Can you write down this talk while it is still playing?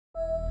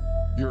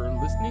You're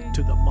listening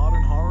to the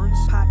Modern Horrors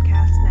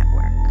Podcast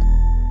Network.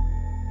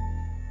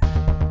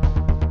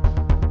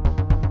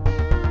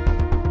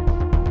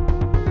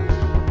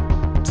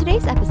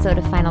 Today's episode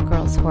of Final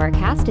Girls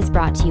Horrorcast is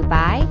brought to you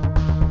by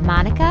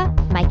Monica,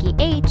 Mikey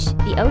H,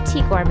 the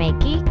OT Gourmet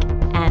Geek,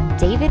 and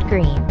David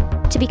Green.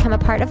 To become a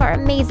part of our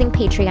amazing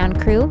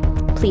Patreon crew,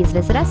 please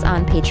visit us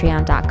on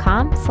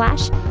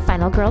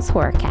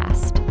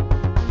patreon.com/finalgirlshorrorcast.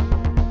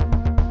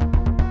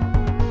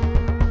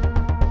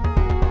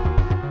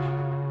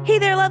 Hey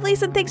there,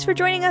 lovelies, and thanks for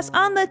joining us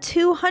on the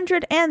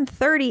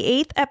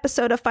 238th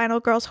episode of Final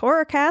Girls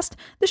Horrorcast,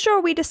 the show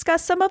where we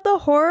discuss some of the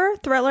horror,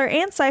 thriller,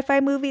 and sci-fi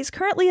movies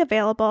currently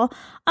available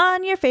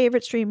on your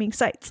favorite streaming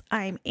sites.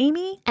 I'm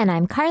Amy. And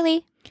I'm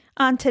Carly.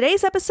 On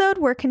today's episode,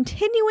 we're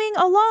continuing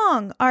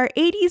along our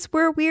 80s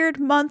Were Weird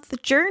month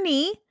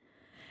journey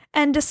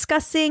and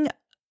discussing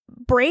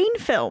brain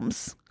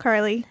films,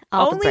 Carly.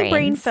 Only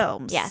brain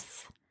films.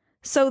 Yes.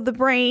 So The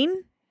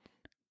Brain,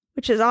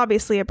 which is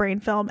obviously a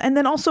brain film, and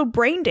then also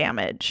Brain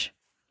Damage.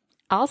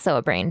 Also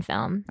a brain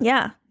film.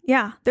 Yeah.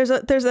 There's a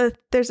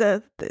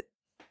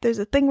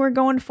thing we're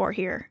going for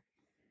here.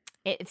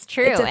 It's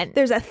true.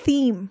 There's a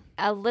theme.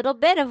 A little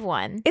bit of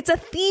one. It's a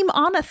theme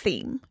on a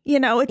theme. You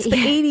know, it's the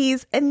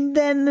 80s and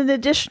then an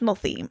additional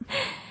theme.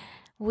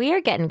 We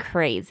are getting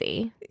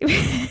crazy.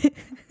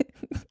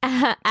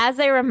 As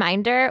a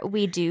reminder,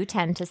 we do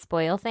tend to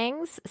spoil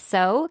things,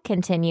 so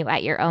continue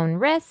at your own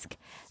risk.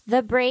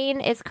 The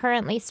Brain is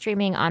currently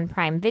streaming on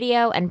Prime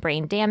Video, and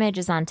Brain Damage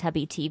is on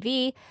Tubi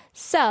TV,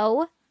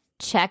 so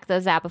check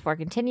those out before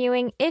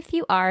continuing if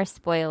you are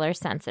spoiler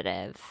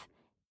sensitive.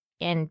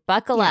 And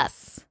buckle up.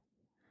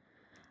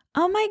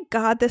 Oh my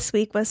God, this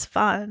week was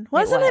fun.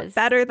 Wasn't it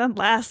better than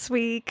last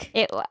week?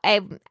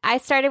 I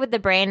started with The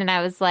Brain, and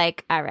I was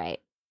like, all right.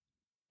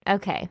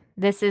 Okay,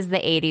 this is the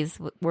 80s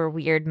Were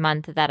Weird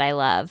month that I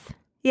love.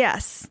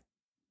 Yes.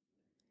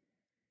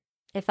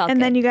 It felt good.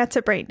 And then you got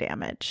to Brain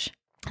Damage.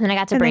 And then I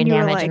got to Brain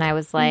Damage, like, and I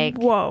was like...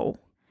 Whoa,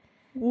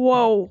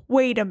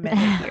 wait a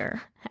minute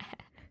here.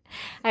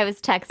 I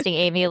was texting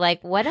Amy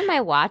like, what am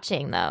I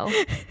watching, though?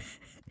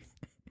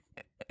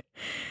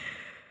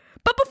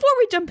 But before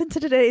we jump into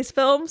today's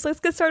films, let's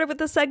get started with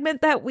the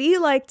segment that we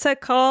like to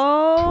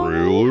call...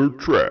 Trailer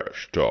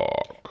Trash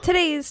Talk.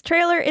 Today's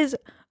trailer is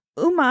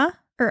Uma.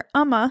 Is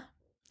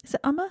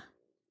it Uma?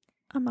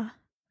 Uma.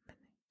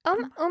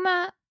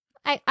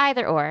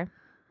 Either or.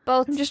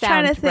 Both. I'm just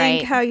trying to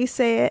think right. how you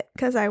say it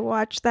because I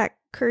watched that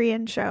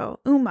Korean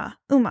show. Uma.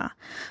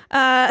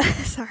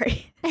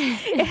 Sorry.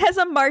 It has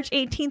a March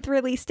 18th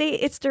release date.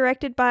 It's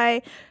directed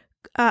by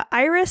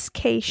Iris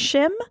K.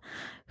 Shim,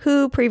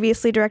 who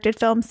previously directed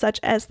films such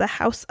as The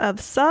House of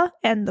Sa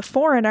and The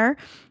Foreigner.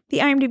 The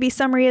IMDb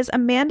summary is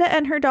Amanda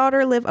and her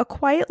daughter live a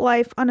quiet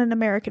life on an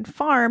American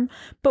farm,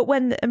 but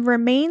when the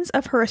remains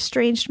of her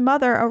estranged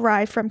mother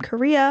arrive from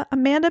Korea,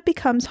 Amanda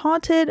becomes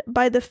haunted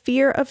by the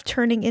fear of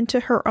turning into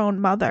her own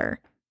mother.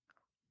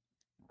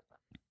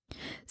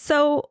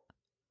 So,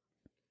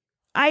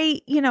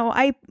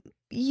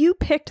 you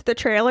picked the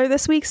trailer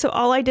this week, so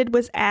all I did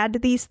was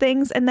add these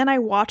things, and then I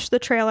watched the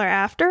trailer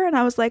after, and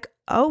I was like,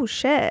 oh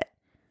shit.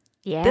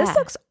 Yeah. This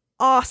looks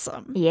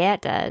awesome. Yeah,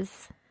 it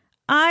does.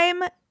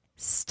 I'm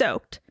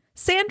stoked.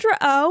 Sandra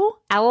Oh.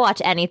 I will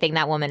watch anything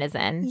that woman is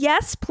in.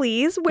 Yes,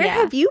 please. Where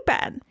have you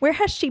been? Where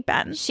has she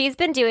been? She's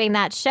been doing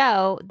that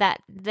show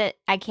that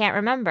I can't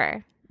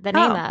remember the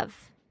name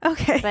of.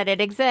 Okay. But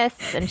it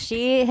exists, and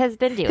she has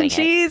been doing and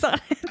she's on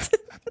it.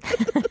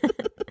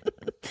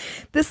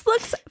 This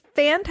looks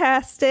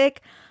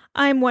fantastic.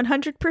 I'm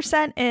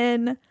 100%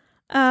 in.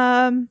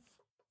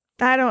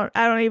 I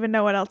don't even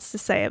know what else to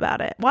say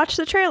about it. Watch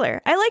the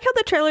trailer. I like how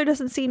the trailer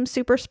doesn't seem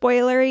super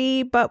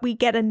spoilery, but we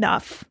get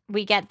enough.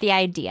 We get the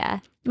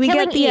idea.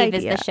 Killing Eve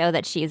idea. is the show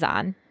that she's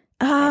on.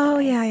 Oh,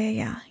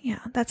 yeah.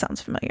 That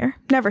sounds familiar.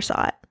 Never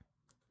saw it.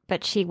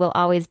 But she will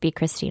always be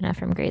Christina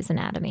from Grey's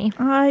Anatomy.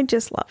 I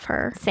just love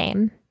her.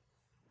 Same.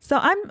 So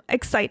I'm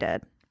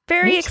excited.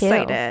 Very Me too.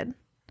 excited.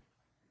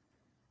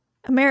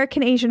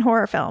 American Asian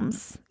horror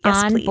films. Yes,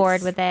 on please.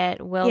 board with it.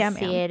 We'll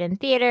see it in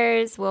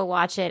theaters. We'll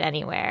watch it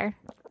anywhere.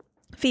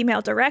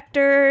 Female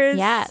directors.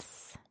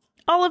 Yes.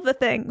 All of the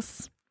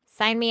things.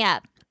 Sign me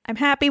up. I'm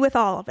happy with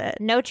all of it.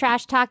 No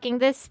trash talking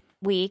this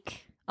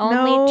week.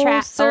 Only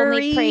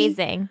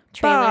praising.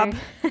 Trailer. Bob.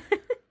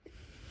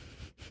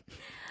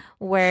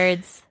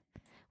 Words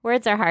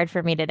are hard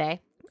for me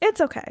today.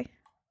 It's okay.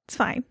 It's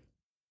fine.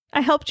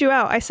 I helped you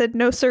out. I said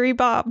no siree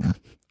Bob.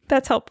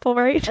 That's helpful,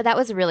 right? That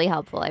was really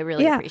helpful. I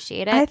really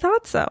appreciate it. I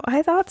thought so.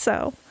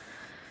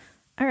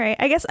 All right.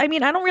 I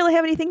don't really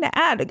have anything to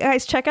add.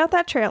 Guys, check out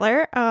that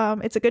trailer.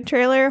 It's a good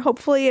trailer.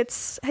 Hopefully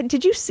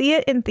did you see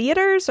it in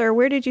theaters or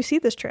where did you see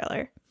this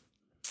trailer?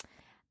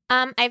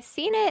 I've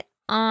seen it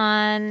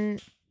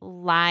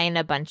online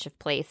a bunch of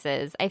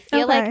places. I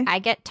feel like I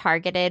get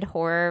targeted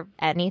horror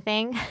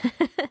anything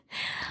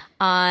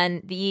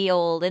on the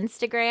old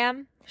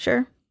Instagram.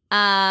 Sure.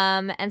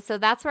 And so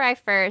that's where I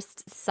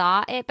first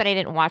saw it, but I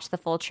didn't watch the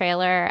full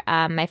trailer.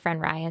 My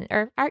friend Ryan,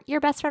 your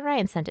best friend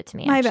Ryan, sent it to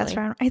me. My actually. best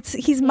friend.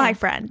 He's my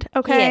friend.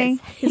 Okay, He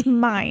is. He's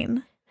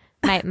mine.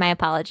 My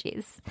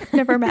apologies.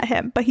 Never met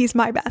him, but he's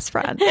my best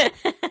friend.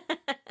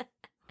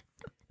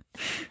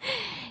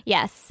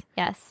 Yes,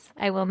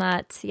 I will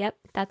not. Yep,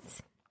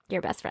 that's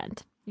your best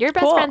friend. Your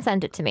best Cool. friend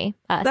sent it to me.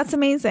 Us. That's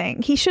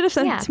amazing. He should have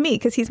sent it to me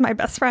because he's my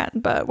best friend.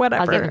 But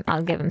whatever.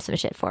 I'll give him some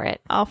shit for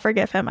it. I'll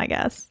forgive him, I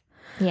guess.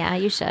 Yeah,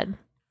 you should.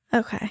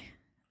 Okay.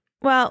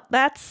 Well,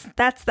 that's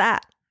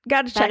that.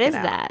 Got to check That it is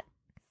out. that.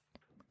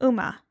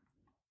 Uma.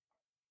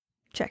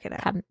 Check it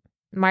out. Come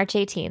March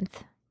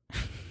 18th.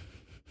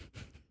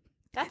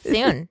 That's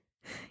soon.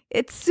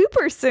 It's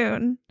super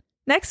soon.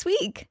 Next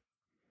week.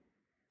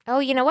 Oh,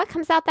 you know what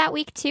comes out that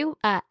week too?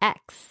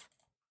 X.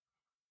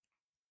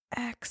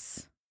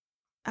 X.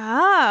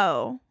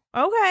 Oh.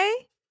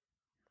 Okay.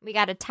 We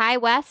got a Ty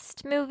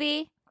West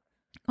movie.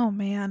 Oh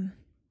man.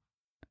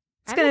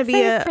 I'm That's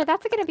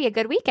gonna be a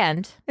good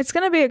weekend. It's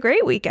gonna be a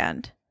great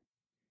weekend.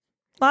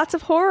 Lots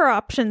of horror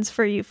options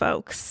for you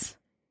folks.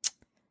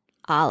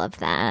 All of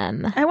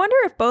them. I wonder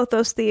if both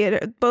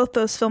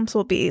those films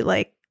will be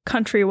like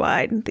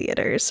countrywide in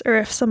theaters, or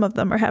if some of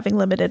them are having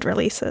limited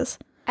releases.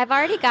 I've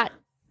already got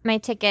my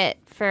ticket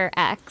for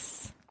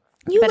X.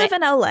 You But live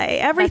in LA.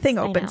 Everything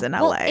I opens know. in LA.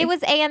 Well, it was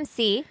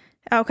AMC,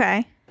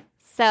 okay.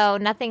 so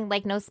nothing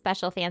like no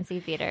special fancy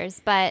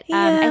theaters. But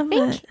Yeah, I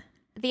think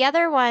the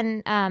other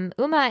one,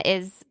 Uma,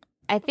 is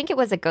I think it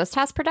was a Ghost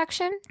House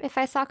production, if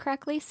I saw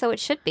correctly. So it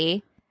should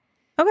be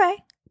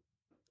Okay.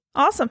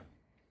 Awesome.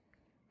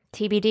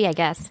 TBD, I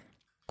guess.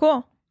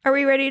 Cool. Are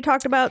we ready to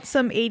talk about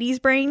some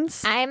 80s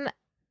brains? I'm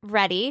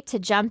ready to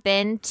jump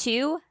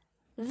into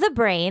The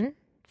Brain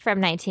from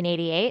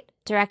 1988,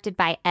 directed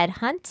by Ed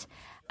Hunt,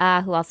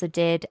 who also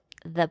did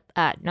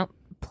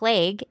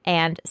Plague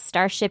and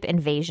Starship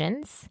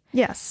Invasions.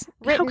 Yes.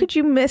 How Written- could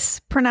you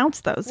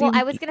mispronounce those? Well,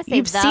 I was going to say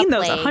you've The seen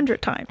those Plague.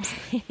 100 times.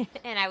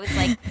 And I was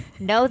like,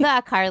 no,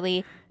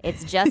 Carly,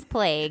 it's just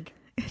Plague.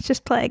 It's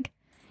just Plague.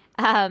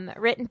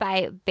 Written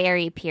by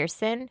Barry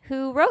Pearson,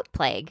 who wrote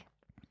Plague.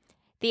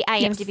 The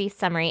IMDb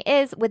summary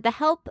is, with the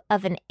help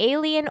of an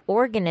alien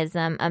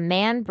organism, a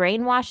man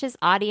brainwashes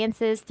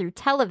audiences through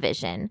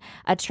television.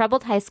 A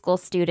troubled high school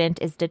student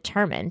is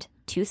determined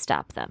to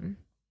stop them.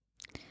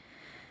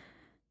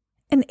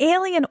 An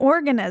alien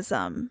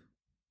organism.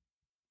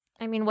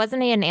 I mean,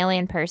 wasn't he an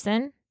alien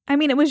person? I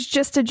mean, it was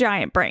just a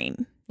giant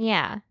brain.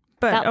 Yeah.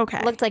 But That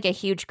okay. Looked like a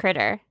huge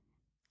critter.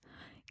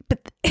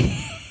 But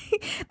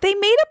they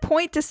made a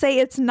point to say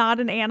it's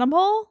not an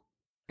animal,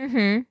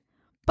 Mm-hmm.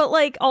 but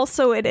like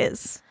also it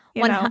is.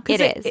 You know, 'cause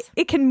It is.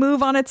 It can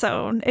move on its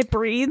own. It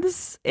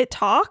breathes. It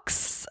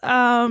talks.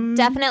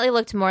 Definitely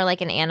looked more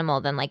like an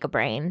animal than like a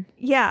brain.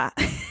 Yeah.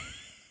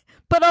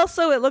 But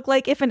also it looked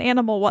like if an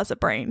animal was a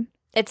brain.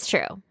 It's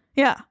true.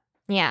 Yeah.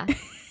 Yeah.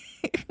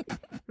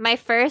 My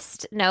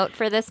first note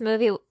for this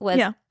movie was,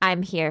 Yeah.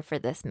 I'm here for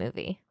this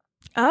movie.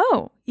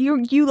 Oh,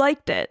 you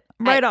liked it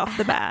right off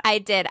the bat. I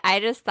did. I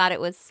just thought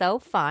it was so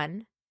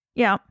fun.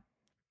 Yeah.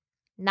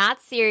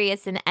 Not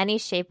serious in any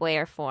shape, way,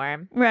 or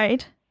form.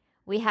 Right.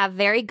 We have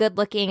very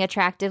good-looking,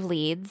 attractive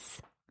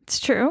leads. It's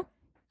true.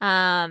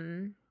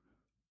 And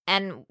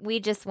we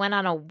just went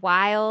on a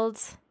wild,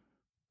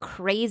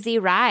 crazy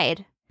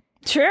ride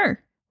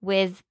Sure.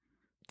 with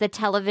the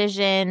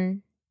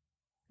television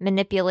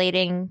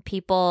manipulating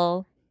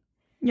people,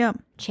 Yeah.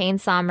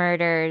 chainsaw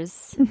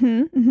murders,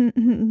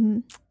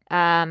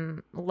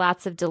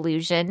 lots of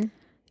delusion,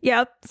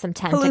 Yep. some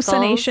tentacles,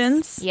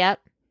 Hallucinations. Yep.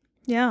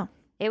 Yeah.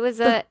 It was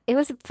fun. It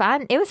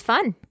was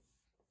fun.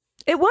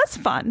 It was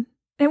fun.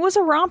 It was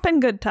a romping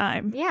good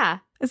time. Yeah.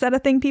 Is that a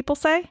thing people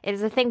say? It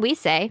is a thing we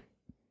say.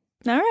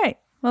 All right.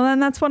 Well, then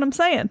that's what I'm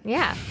saying.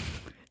 Yeah.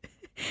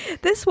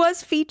 This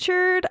was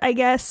featured, I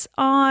guess,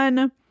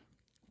 on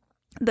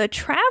the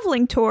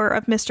traveling tour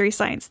of Mystery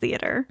Science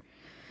Theater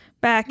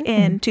back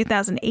in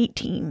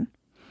 2018.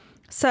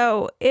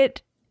 So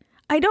it's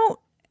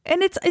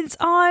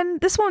on,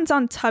 this one's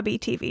on Tubby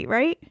TV,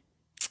 right?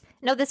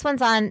 No, this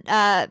one's on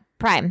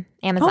Prime,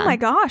 Amazon. Oh my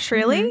gosh,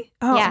 really?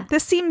 Oh, Yeah.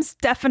 This seems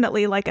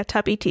definitely like a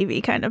Tubby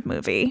TV kind of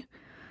movie.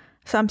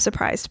 So I'm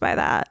surprised by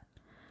that.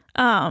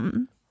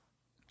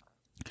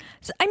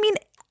 So, I mean,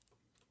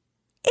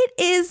 it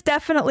is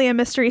definitely a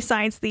Mystery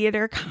Science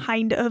Theater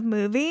kind of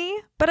movie,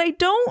 but I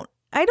don't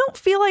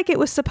feel like it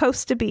was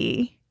supposed to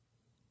be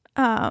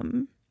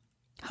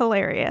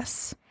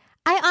hilarious.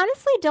 I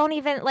honestly don't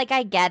even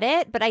I get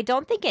it, but I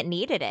don't think it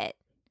needed it.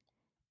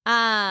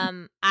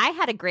 I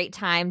had a great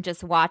time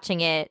just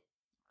watching it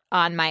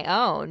on my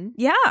own.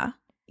 Yeah.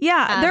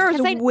 Yeah, there 'cause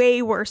are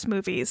way worse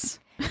movies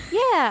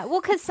Yeah,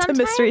 well, because to sometimes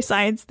Mystery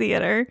Science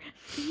Theater.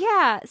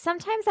 Yeah,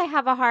 sometimes I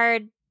have a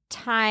hard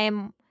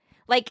time.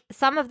 like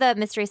some of the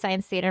Mystery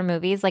Science Theater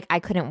movies, like I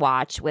couldn't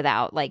watch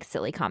without like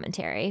silly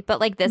commentary. But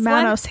like this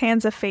Manos,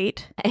 Hands of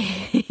Fate.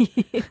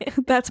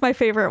 That's my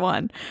favorite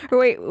one. Or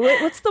wait,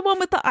 what's the one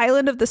with the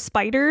Island of the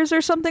Spiders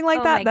or something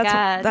like that? My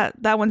That's God.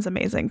 that one's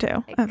amazing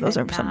too. Those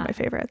are could some of my not.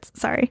 favorites.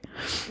 Sorry.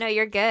 No,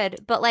 you're good.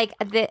 But like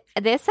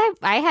this,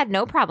 I had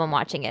no problem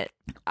watching it.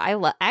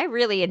 I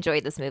really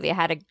enjoyed this movie. I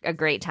had a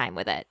great time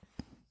with it.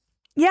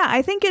 Yeah,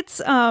 I think it's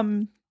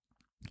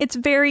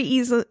very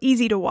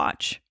easy to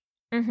watch.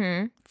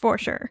 Mm-hmm. For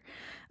sure.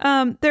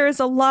 There is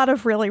a lot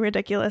of really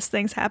ridiculous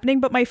things happening,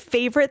 but my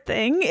favorite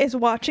thing is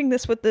watching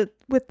this with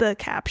the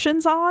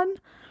captions on.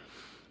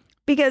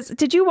 Because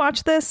did you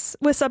watch this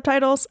with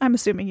subtitles? I'm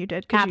assuming you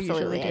did. 'Cause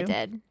Absolutely, you usually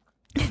I do.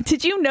 did.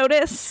 Did you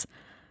notice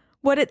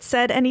what it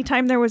said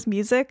anytime there was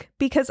music?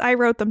 Because I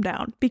wrote them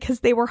down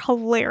because they were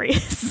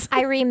hilarious.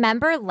 I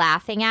remember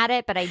laughing at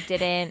it, but I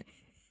didn't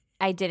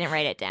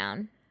write it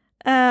down.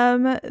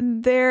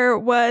 There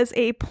was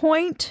a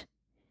point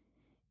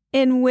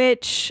in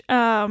which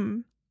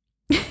when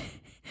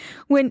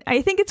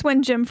I think it's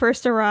when Jim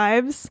first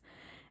arrives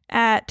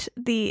at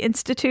the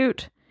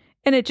institute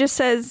and it just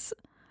says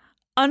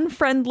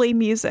unfriendly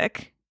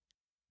music.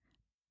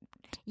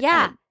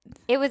 Yeah,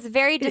 it was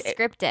very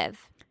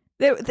descriptive.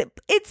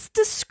 It's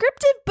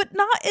descriptive but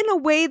not in a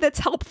way that's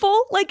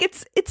helpful. Like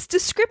it's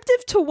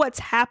descriptive to what's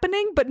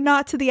happening but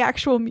not to the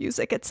actual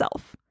music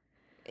itself.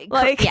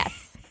 Like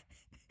Yes.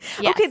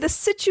 Yes. Okay, the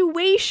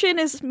situation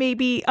is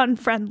maybe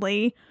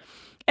unfriendly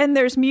and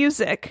there's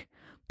music,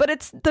 but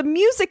it's the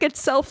music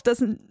itself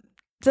doesn't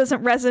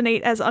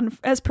resonate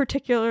as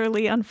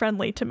particularly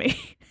unfriendly to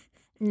me.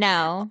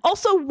 No.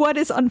 Also, what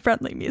does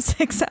unfriendly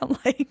music sound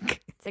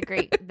like? It's a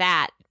great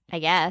I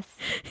guess.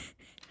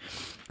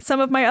 Some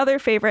of my other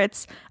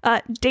favorites,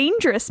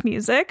 dangerous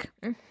music.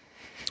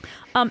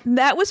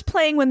 That was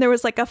playing when there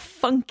was like a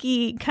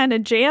funky kind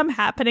of jam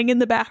happening in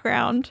the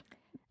background.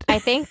 I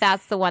think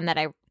that's the one that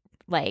I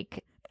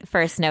like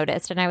first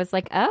noticed, and I was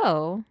like,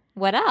 "Oh,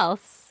 what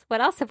else?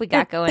 What else have we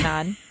got going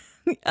on?"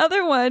 The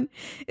other one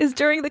is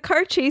during the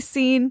car chase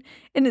scene,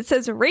 and it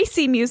says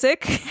racy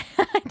music.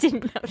 I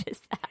didn't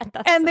notice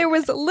that. And there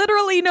was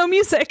literally no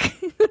music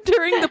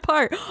during the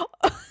part.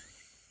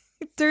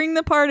 During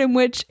the part in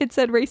which it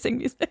said racing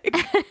music.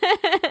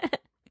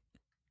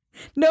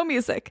 No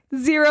music.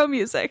 Zero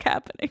music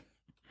happening.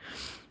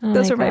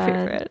 Those were my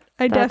favorite.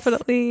 I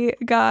definitely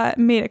I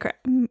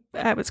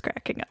was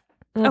cracking up.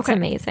 That's Okay.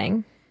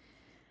 amazing.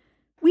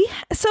 We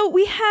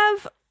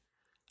have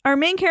our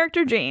main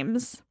character,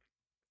 James.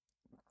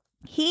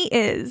 He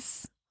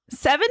is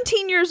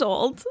 17 years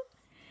old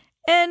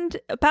and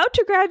about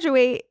to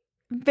graduate,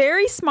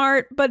 very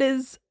smart, but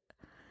is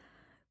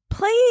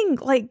playing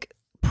like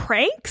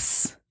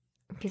pranks.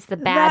 He's the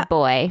bad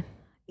boy.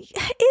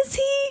 Is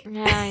he?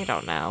 I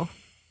don't know.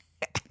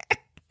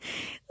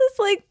 It's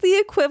like the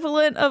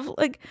equivalent of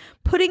like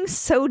putting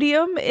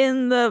sodium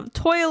in the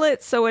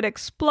toilet so it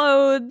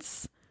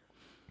explodes.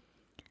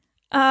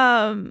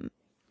 I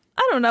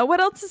don't know. What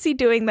else is he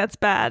doing that's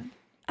bad?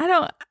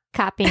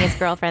 Copying his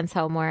girlfriend's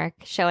homework,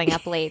 showing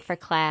up late for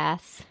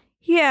class.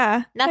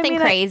 Yeah. Nothing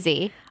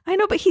crazy. I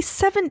know, but he's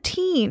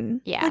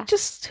 17. Yeah. Like,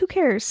 just who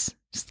cares?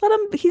 Just let him,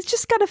 he's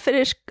just got to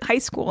finish high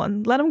school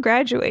and let him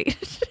graduate.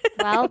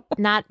 Well,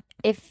 not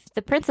if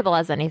the principal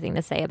has anything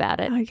to say about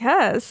it. I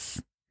guess.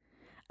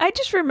 I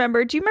just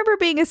remember, do you remember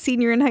being a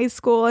senior in high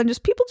school and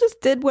just people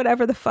just did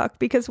whatever the fuck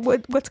because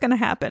what's going to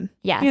happen?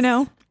 Yes. You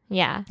know?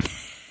 Yeah.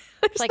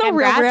 There's Like, no I'm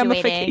real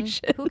graduating.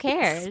 ramifications. Who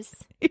cares?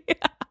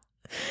 Yeah.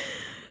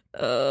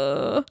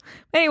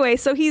 Anyway,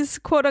 so he's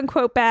quote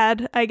unquote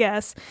bad, I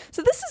guess.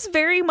 So this is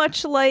very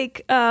much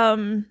like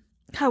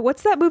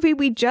what's that movie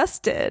we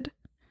just did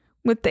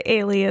with the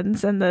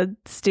aliens and the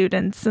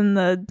students and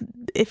the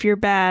if you're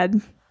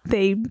bad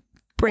they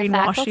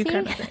brainwash you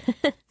kind of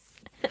thing.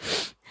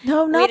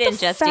 No, not We didn't the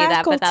just do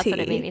that, but that's what it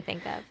faculty. made me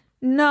think of.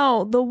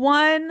 No, the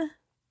one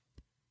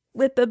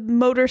with the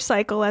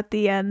motorcycle at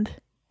the end.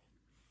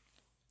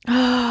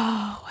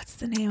 Oh, what's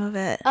the name of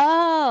it?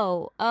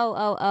 Oh.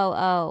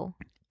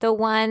 The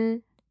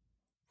one.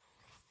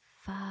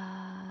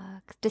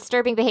 Fuck.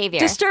 Disturbing behavior.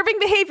 Disturbing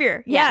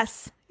behavior.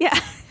 Yes. Yeah.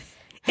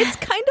 It's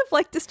kind of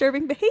like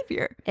disturbing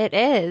behavior It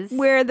is.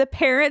 where the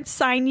parents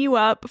sign you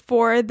up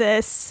for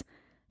this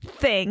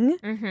thing.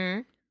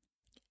 Mm-hmm.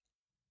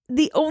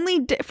 The only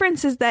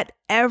difference is that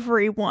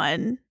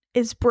everyone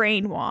is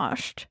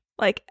brainwashed.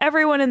 Like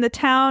everyone in the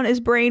town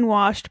is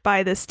brainwashed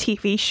by this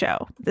TV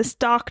show, this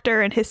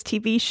doctor and his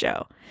TV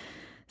show.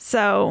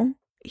 So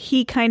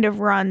he kind of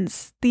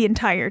runs the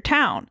entire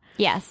town.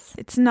 Yes.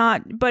 It's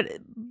not, but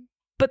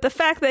the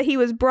fact that he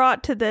was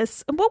brought to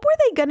this, what were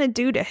they going to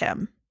do to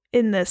him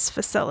in this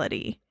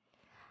facility?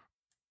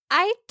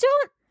 I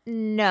don't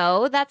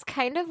know. That's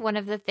kind of one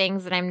of the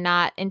things that I'm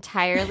not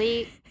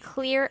entirely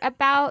clear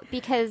about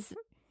because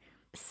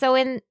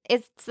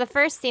it's the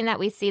first scene that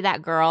we see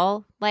that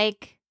girl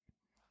like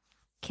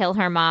kill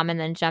her mom and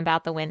then jump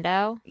out the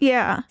window.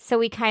 Yeah. So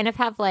we kind of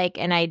have like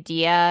an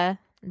idea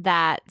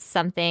that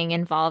something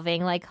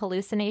involving like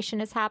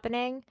hallucination is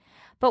happening.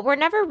 But we're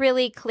never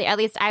really clear. At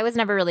least I was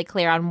never really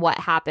clear on what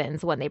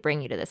happens when they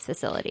bring you to this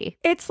facility.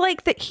 It's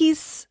like that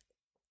he's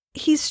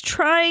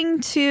trying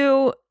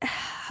to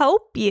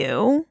help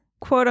you,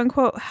 quote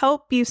unquote,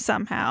 help you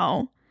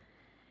somehow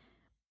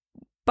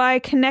by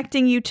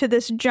connecting you to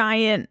this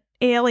giant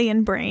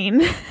alien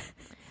brain.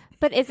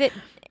 But is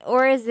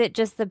it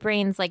just the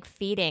brain's like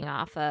feeding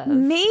off of?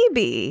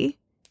 Maybe.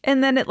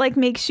 And then it like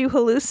makes you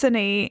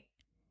hallucinate.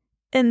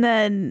 And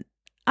then,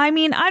 I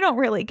mean, I don't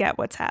really get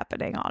what's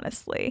happening,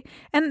 honestly.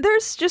 And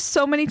there's just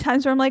so many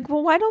times where I'm like,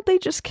 well, why don't they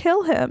just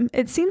kill him?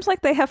 It seems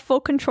like they have full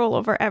control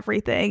over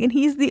everything. And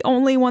he's the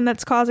only one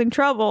that's causing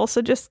trouble.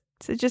 So just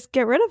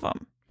get rid of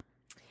him.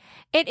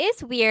 It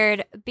is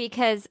weird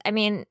because, I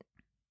mean,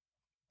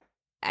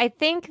 I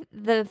think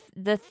the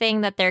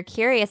thing that they're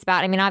curious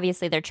about, I mean,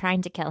 obviously they're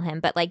trying to kill him,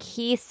 but like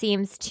he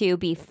seems to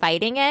be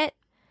fighting it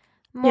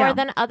more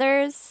than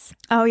others.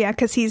 Oh, yeah,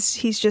 because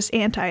he's just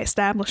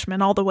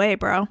anti-establishment all the way,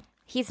 bro.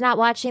 He's not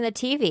watching the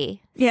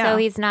TV, so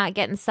he's not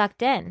getting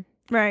sucked in.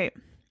 Right.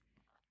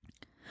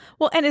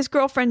 Well, and his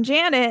girlfriend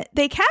Janet,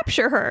 they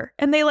capture her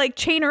and they like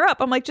chain her up.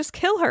 I'm like, just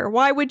kill her.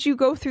 Why would you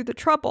go through the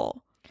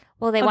trouble?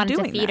 Well, they wanted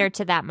to feed her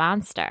to that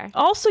monster.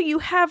 Also, you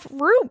have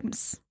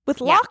rooms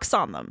with locks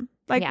on them,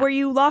 like where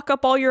you lock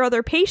up all your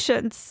other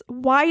patients.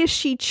 Why is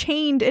she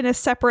chained in a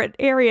separate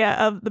area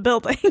of the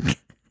building?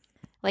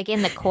 Like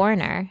in the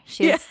corner.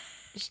 She's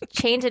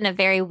chained in a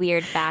very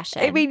weird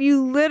fashion. I mean,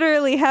 you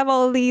literally have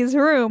all these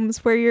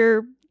rooms where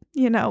you're,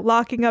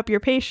 locking up your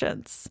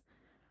patients.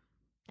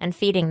 And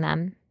feeding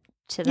them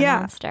to the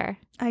monster.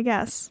 I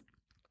guess.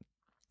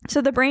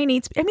 So the brain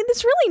eats... I mean,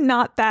 it's really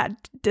not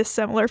that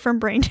dissimilar from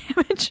brain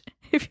damage.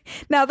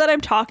 Now that I'm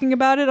talking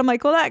about it, I'm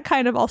like, well, that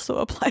kind of also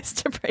applies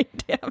to brain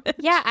damage.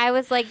 Yeah, I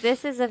was like,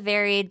 this is a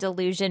very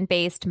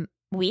delusion-based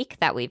week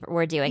that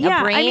we're doing.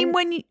 Yeah, I mean,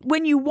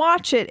 when you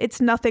watch it, it's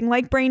nothing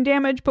like brain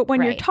damage, but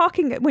when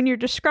you're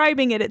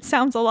describing it, it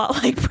sounds a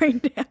lot like brain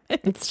damage.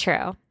 It's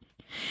true.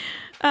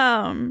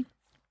 I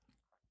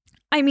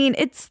mean,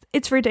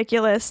 it's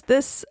ridiculous.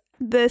 This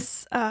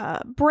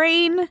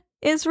brain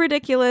is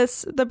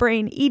ridiculous. The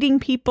brain eating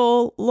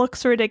people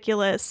looks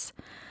ridiculous.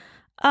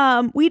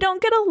 We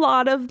don't get a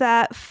lot of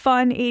that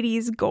fun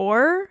 80s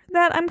gore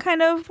that I'm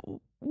kind of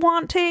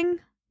wanting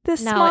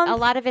this month. No, a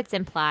lot of it's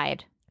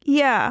implied.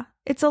 Yeah,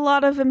 it's a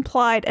lot of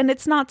implied, and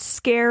it's not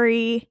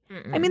scary.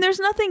 I mean, there's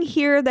nothing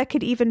here that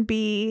could even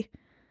be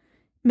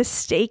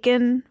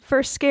mistaken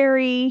for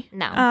scary.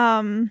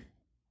 No.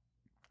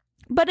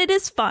 But it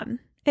is fun.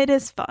 It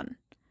is fun.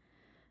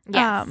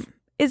 Yes.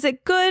 Is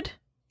it good?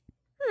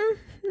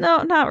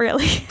 No, not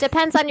really.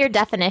 Depends on your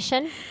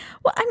definition.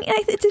 Well, I mean,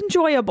 it's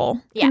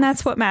enjoyable. Yes. And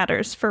that's what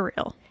matters for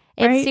real.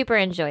 It's right? super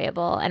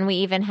enjoyable. And we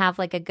even have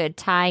like a good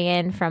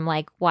tie-in from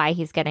like why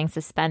he's getting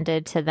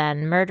suspended to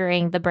then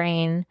murdering the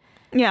brain.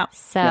 Yeah.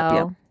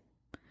 So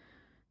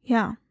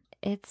yeah.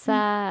 It's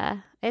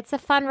a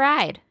fun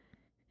ride.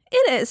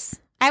 It is.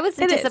 I was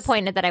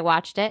disappointed that I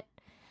watched it.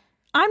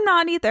 I'm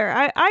not either.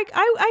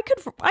 I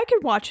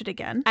could watch it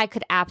again. I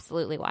could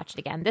absolutely watch it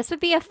again. This would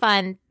be a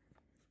fun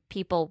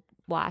people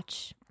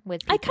watch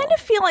with people. I kind of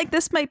feel like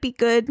this might be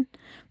good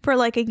for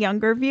like a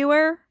younger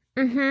viewer.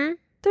 Mm-hmm.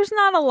 There's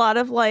not a lot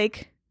of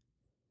like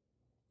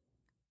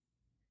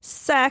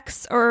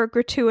sex or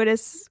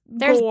gratuitous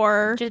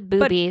gore. Just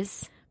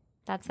boobies.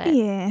 That's it.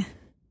 Yeah.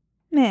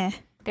 Meh.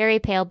 Very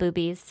pale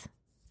boobies.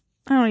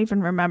 I don't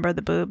even remember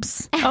the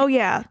boobs. Oh,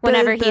 yeah.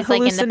 Whenever the he's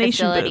like in the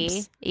hallucination facility.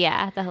 boobs.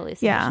 Yeah, the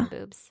hallucination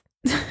boobs.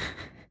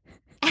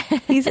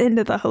 He's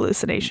into the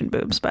hallucination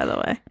boobs, by the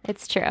way.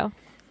 It's true.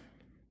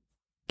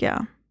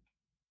 Yeah.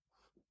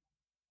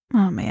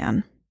 Oh,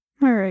 man.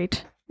 All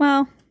right.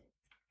 Well,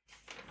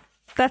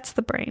 that's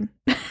the brain.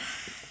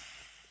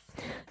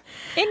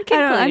 In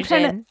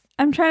conclusion,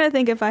 I'm trying to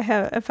think if I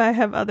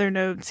have other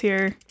notes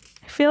here.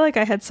 I feel like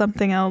I had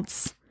something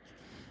else.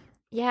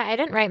 yeah, I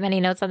didn't write many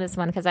notes on this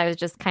one because I was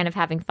just kind of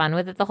having fun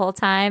with it the whole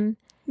time.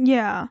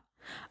 Yeah.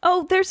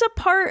 Oh, there's a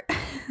part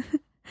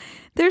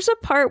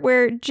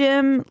where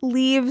Jim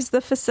leaves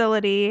the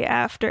facility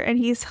after and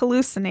he's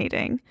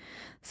hallucinating.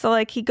 So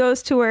like he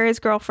goes to where his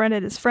girlfriend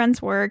and his friends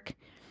work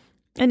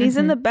and he's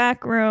in the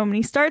back room and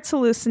he starts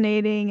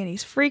hallucinating and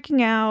he's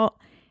freaking out.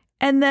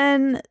 And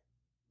then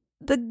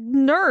the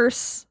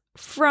nurse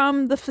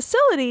from the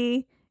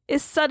facility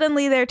is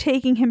suddenly there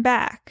taking him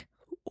back.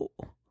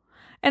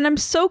 And I'm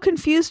so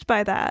confused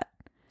by that.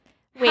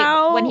 Wait,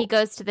 when he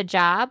goes to the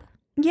job?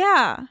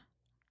 Yeah.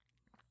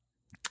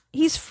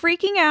 He's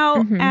freaking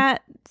out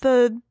at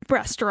the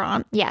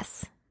restaurant.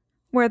 Yes.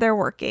 Where they're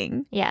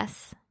working.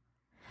 Yes.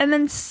 And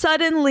then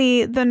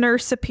suddenly the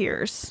nurse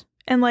appears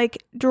and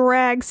like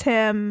drags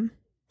him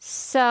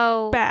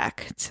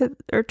back to,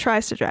 or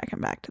tries to drag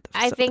him back to the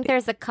facility. I think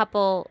there's a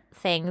couple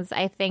things.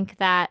 I think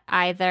that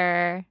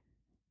either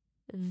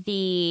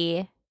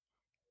the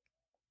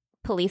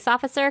police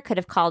officer could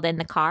have called in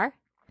the car.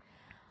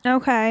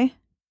 Okay.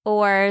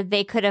 Or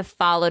they could have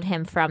followed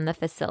him from the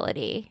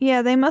facility.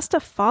 Yeah, they must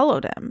have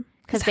followed him.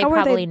 Because they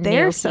probably knew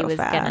he was going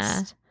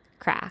to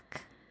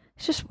crack.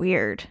 It's just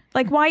weird.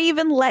 Like, why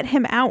even let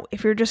him out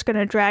if you're just going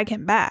to drag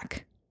him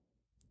back?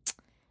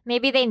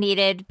 Maybe they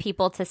needed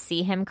people to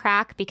see him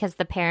crack because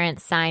the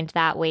parents signed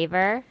that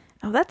waiver.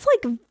 Oh, that's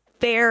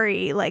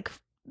very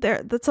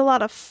that's a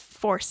lot of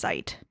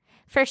foresight.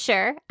 For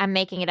sure. I'm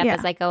making it up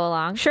as I go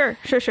along. Sure.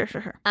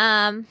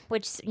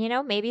 Which,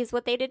 maybe is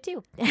what they did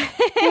too.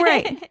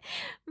 Right.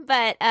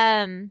 But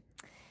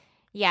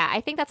yeah,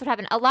 I think that's what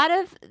happened. A lot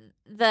of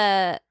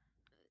the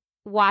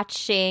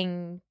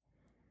watching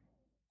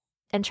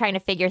and trying to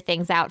figure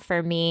things out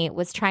for me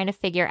was trying to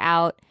figure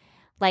out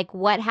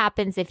what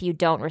happens if you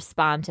don't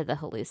respond to the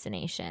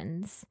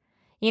hallucinations.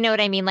 You know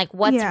what I mean?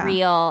 What's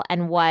real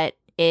and what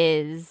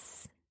is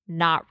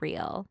not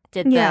real.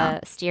 Did the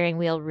steering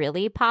wheel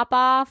really pop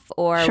off,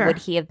 or would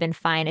he have been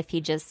fine if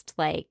he just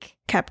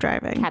kept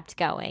driving, kept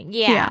going?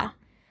 Yeah.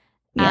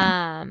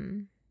 That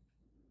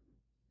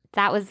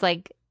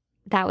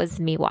was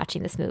me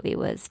watching this movie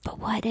but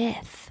what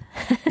if?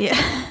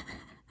 Yeah.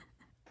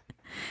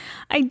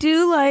 I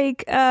do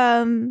like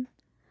I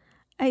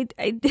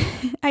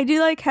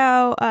do like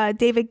how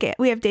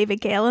we have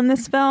David Gale in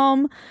this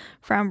film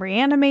from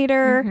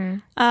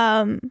Reanimator.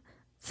 Mm-hmm.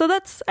 So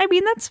that's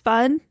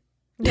fun.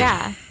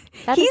 Yeah.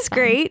 He's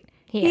great.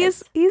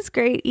 He's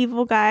great.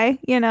 Evil guy,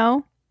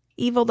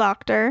 evil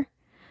doctor.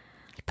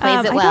 He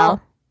plays it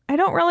well. I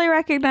don't really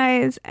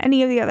recognize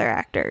any of the other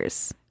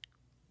actors.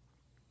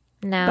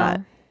 No.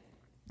 But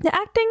the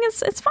acting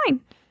it's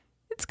fine.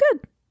 It's good.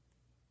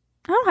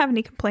 I don't have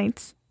any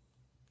complaints.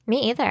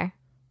 Me either.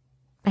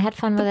 I had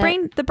fun with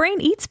it. The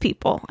Brain eats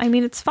people. I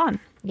mean, it's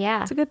fun.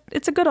 Yeah.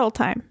 It's a good old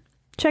time.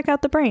 Check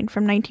out The Brain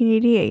from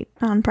 1988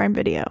 on Prime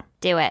Video.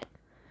 Do it.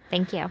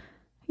 Thank you.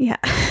 Yeah.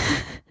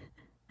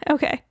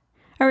 Okay.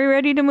 Are we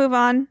ready to move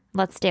on?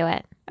 Let's do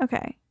it.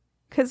 Okay.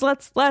 Because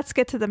let's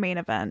get to the main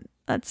event.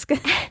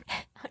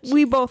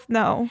 We both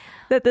know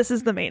that this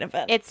is the main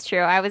event. It's true.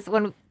 I was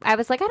like,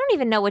 I don't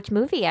even know which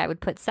movie I would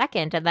put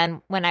second. And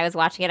then when I was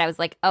watching it, I was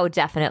like, oh,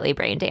 definitely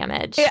Brain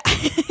Damage. Yeah.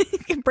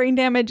 Brain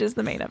Damage is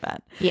the main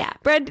event. Yeah.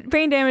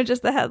 Brain Damage is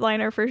the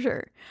headliner for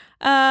sure.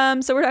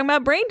 So we're talking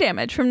about Brain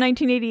Damage from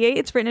 1988.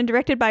 It's written and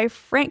directed by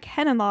Frank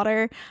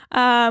Henenlotter,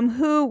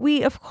 who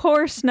we of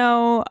course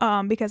know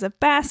because of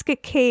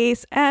Basket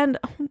Case and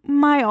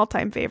my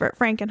all-time favorite,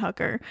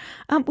 Frankenhooker,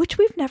 which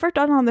we've never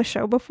done on the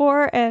show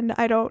before, and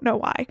I don't know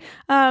why.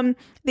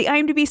 The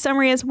IMDb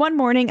summary is: one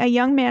morning, a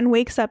young man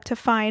wakes up to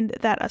find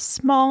that a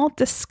small,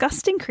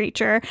 disgusting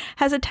creature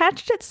has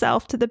attached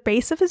itself to the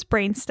base of his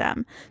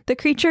brainstem. The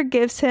creature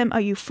gives him a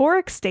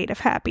euphoric state of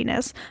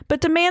happiness,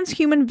 but demands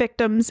human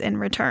victims in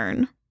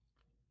return.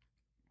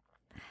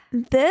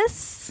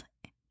 This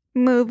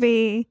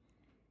movie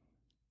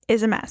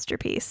is a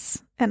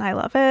masterpiece, and I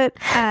love it,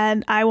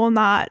 and I will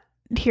not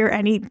hear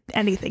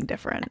anything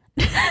different.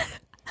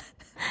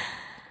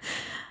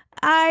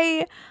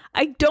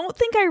 I don't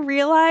think I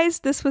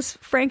realized this was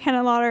Frank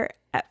Henenlotter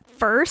at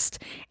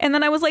first, and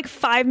then I was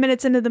 5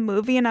 minutes into the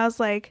movie, and I was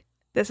like,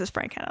 this is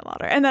Frank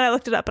Henenlotter. And then I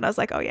looked it up, and I was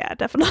like, oh yeah, it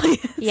definitely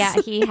is. Yeah,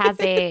 he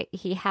has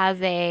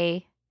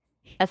a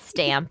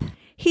stamp.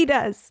 He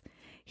does.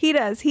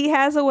 He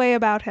has a way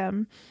about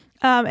him.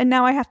 And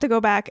now I have to go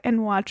back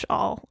and watch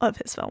all of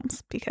his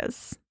films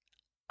because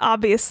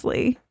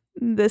obviously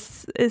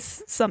this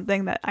is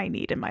something that I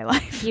need in my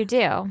life. You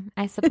do.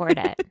 I support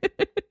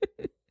it.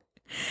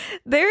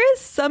 There is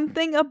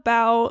something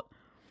about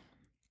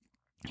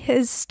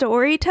his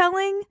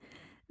storytelling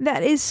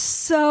that is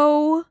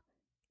so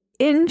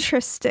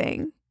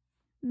interesting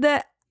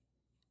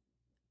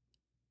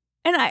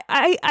and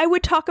I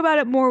would talk about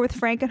it more with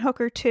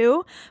Frankenhooker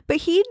too, but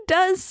he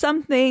does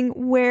something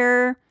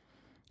where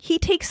he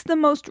takes the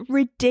most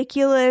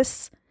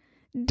ridiculous,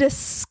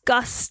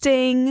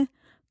 disgusting,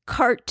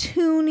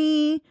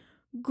 cartoony,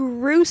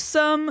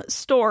 gruesome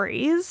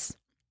stories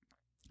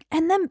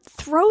and then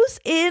throws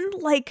in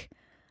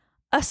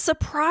a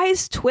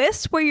surprise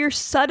twist where you're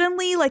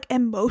suddenly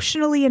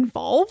emotionally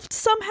involved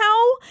somehow.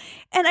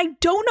 And I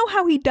don't know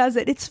how he does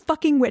it. It's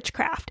fucking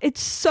witchcraft.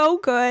 It's so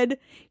good.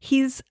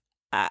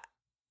 I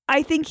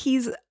think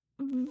he's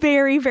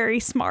very, very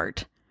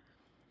smart.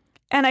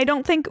 And I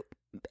don't think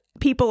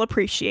people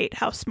appreciate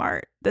how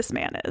smart this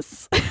man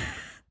is.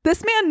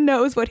 This man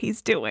knows what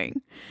he's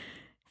doing.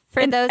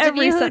 For those of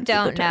you who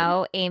don't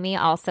know, Amy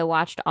also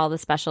watched all the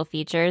special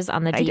features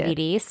on the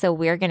DVD, so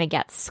we're going to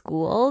get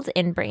schooled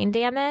in Brain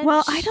Damage.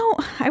 Well,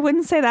 I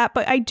wouldn't say that,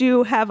 but I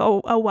do have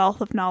a wealth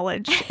of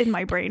knowledge in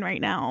my brain right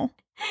now,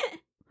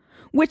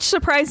 which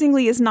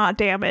surprisingly is not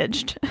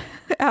damaged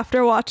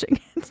after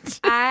watching it.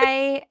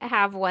 I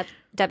have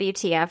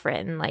WTF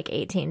written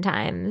 18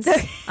 times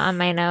on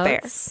my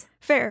notes.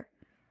 Fair.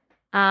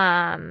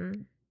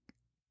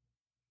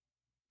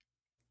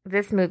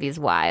 This movie's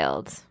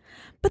wild.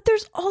 But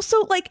there's also,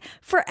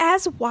 for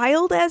as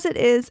wild as it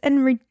is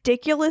and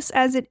ridiculous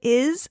as it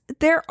is,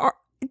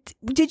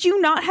 did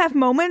you not have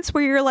moments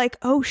where you're like,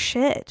 oh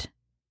shit,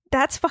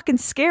 that's fucking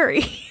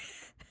scary?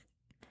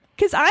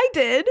 Because I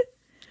did.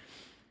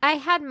 I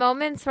had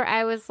moments where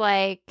I was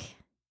like,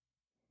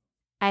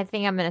 I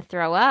think I'm going to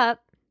throw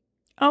up.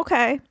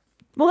 Okay.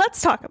 Well,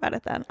 let's talk about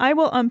it then. I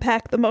will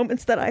unpack the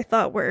moments that I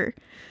thought were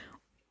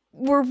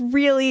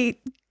really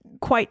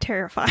quite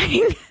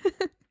terrifying.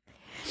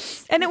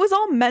 And it was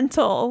all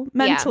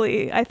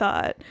mentally, I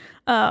thought.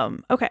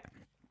 Okay.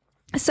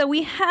 So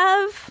we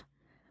have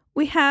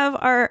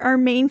our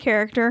main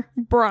character,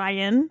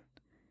 Brian,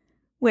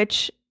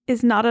 which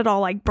is not at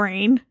all like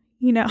Brain,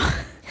 you know.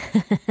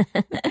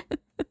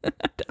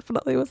 I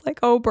definitely was like,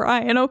 oh,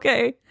 Brian,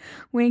 okay.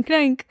 Wink,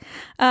 wink.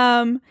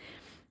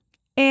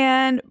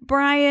 And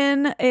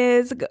Brian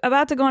is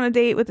about to go on a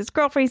date with his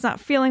girlfriend. He's not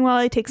feeling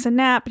well. He takes a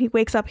nap and he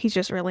wakes up. He's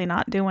just really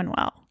not doing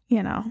well,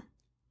 you know.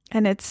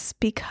 And it's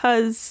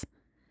because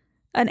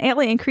an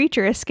alien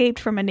creature escaped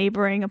from a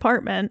neighboring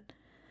apartment.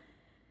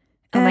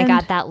 Oh my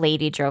God, that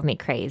lady drove me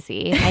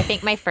crazy. I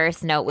think my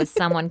first note was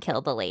someone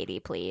kill the lady,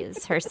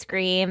 please. Her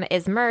scream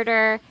is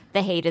murder.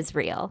 The hate is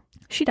real.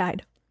 She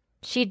died.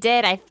 She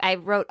did. I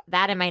wrote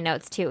that in my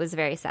notes too. It was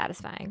very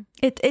satisfying.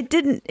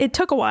 It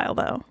took a while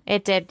though.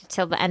 It did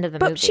till the end of the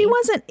movie. But she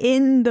wasn't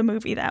in the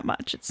movie that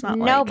much. It's not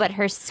No, but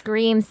her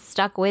scream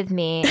stuck with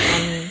me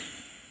and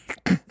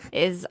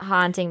is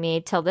haunting me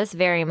till this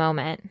very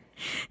moment.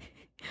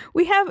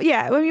 We have,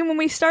 when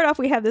we start off,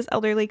 we have this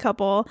elderly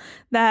couple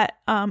that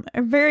are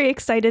very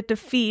excited to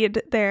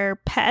feed their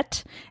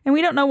pet, and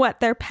we don't know what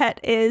their pet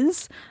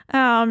is.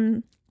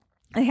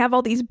 They have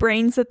all these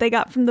brains that they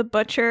got from the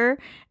butcher,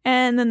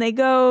 and then they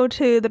go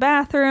to the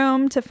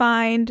bathroom to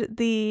find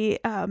the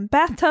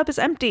bathtub is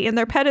empty and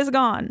their pet is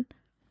gone.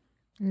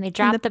 And they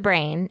drop the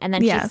brain, and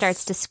then she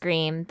starts to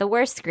scream, the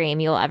worst scream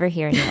you'll ever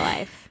hear in your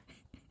life.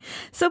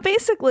 So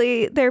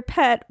basically, their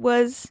pet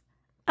was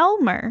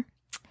Elmer.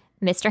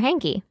 Mr.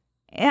 Hanky.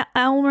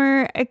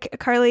 Elmer,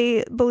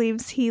 Carly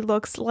believes he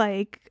looks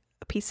like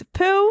a piece of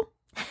poo.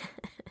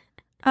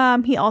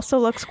 He also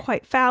looks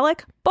quite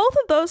phallic. Both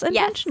of those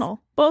intentional.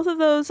 Yes. Both of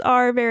those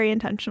are very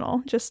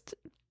intentional, just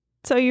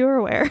so you're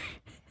aware.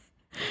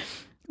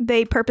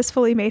 They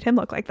purposefully made him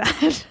look like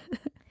that.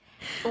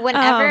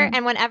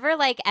 Whenever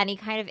like any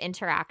kind of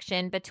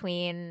interaction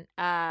between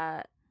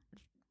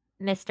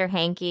Mr.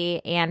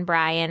 Hanky and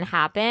Brian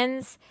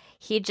happens,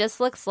 he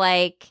just looks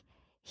like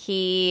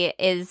he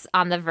is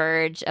on the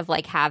verge of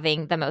like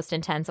having the most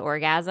intense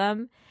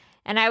orgasm.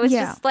 And I was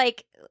just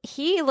like,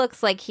 he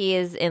looks like he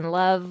is in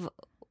love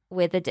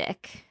with a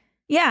dick.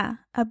 Yeah,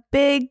 a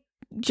big,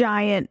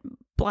 giant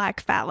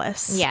black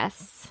phallus.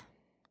 Yes.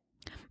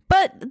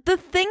 But the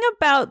thing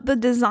about the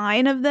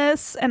design of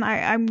this, and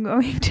I'm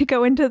going to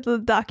go into the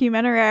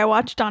documentary I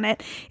watched on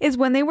it, is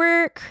when they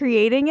were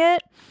creating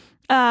it,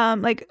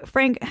 like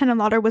Frank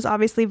Henenlotter was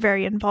obviously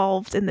very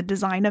involved in the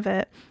design of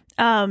it.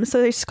 So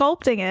they're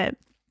sculpting it.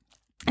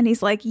 And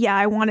he's like, yeah,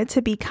 I want it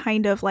to be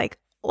kind of like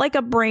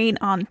a brain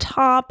on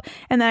top.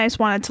 And then I just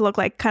want it to look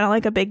like kind of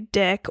like a big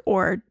dick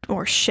or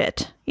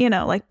shit, you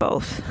know, like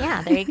both.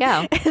 Yeah, there you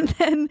go.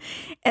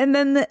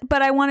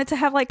 But I want it to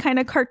have like kind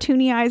of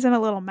cartoony eyes and a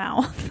little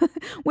mouth,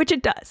 which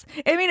it does.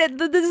 I mean,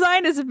 the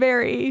design is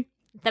very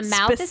The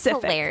mouth specific.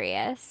 is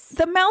hilarious.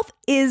 The mouth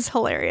is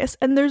hilarious.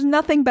 And there's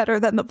nothing better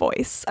than the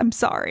voice. I'm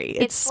sorry.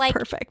 It's like,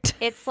 perfect.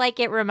 It's like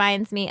it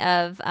reminds me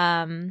of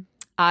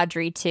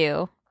Audrey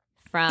 2.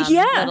 From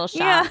Little Shop.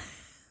 Yeah.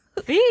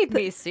 Feed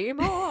me,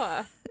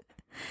 Seymour.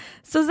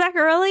 So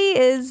Zaccarelli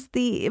is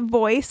the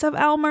voice of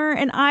Elmer,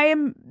 and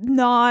I'm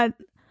not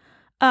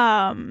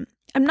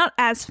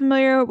as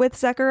familiar with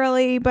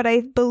Zaccarelli, but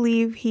I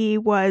believe he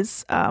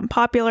was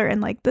popular in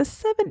like the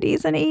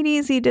 70s and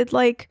 80s. He did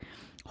like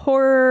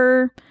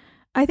horror.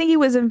 I think he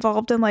was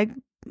involved in like,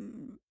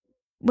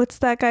 what's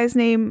that guy's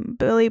name?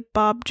 Billy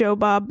Bob, Joe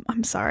Bob.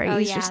 I'm sorry.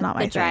 He's just not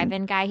my thing. The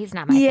drive-in guy. He's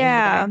not my thing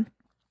either.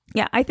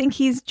 Yeah, I think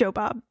he's Joe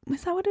Bob.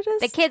 Is that what it is?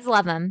 The kids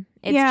love him.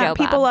 It's Joe Bob.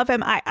 People love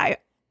him.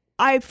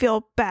 I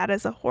feel bad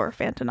as a horror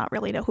fan to not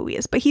really know who he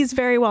is, but he's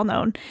very well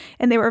known,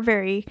 and they were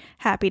very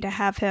happy to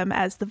have him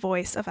as the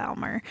voice of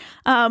Elmer.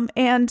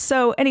 And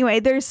so anyway,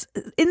 there's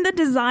in the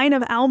design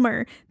of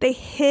Elmer, they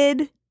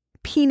hid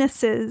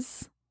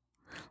penises.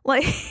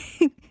 Like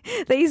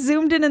they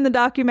zoomed in the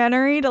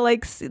documentary to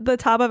like see the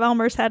top of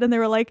Elmer's head, and they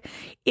were like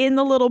in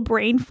the little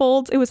brain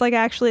folds. It was like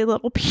actually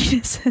little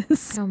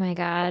penises. Oh my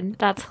God,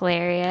 that's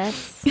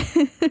hilarious.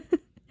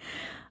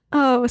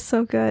 Oh, it was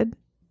so good.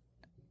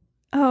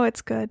 Oh,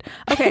 it's good.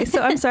 Okay,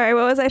 so I'm sorry.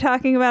 What was I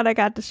talking about? I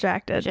got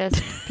distracted. Just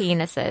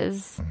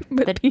penises.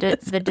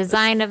 The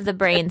design of the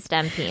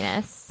brainstem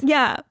penis.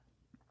 Yeah.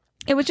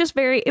 It was just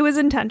it was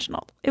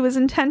intentional. It was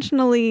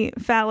intentionally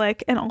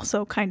phallic and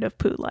also kind of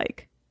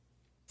poo-like.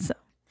 So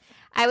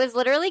I was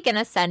literally going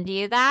to send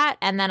you that,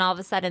 and then all of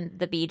a sudden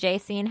the BJ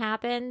scene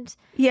happened.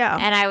 Yeah.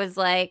 And I was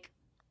like,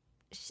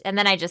 and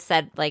then I just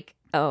said like,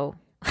 oh,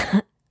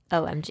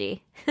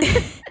 OMG.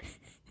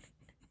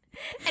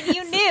 And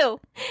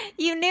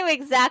you knew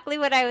exactly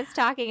what I was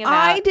talking about.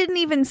 I didn't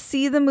even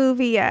see the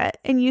movie yet,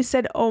 and you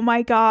said, "Oh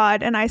my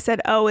God!" And I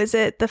said, "Oh, is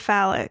it the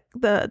phallic,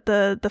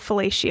 the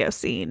fellatio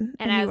scene?"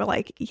 And you were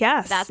like,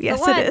 "Yes,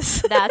 yes, it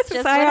is." That's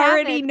just I what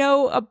already happened.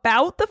 know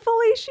about the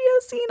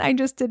fellatio scene. I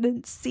just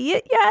didn't see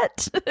it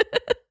yet.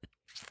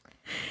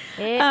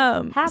 It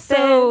happened.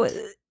 So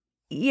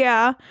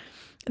yeah,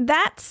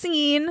 that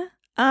scene.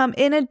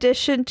 In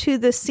addition to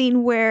the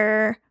scene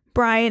where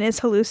Brian is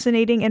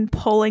hallucinating and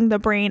pulling the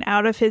brain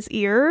out of his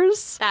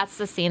ears. That's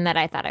the scene that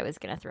I thought I was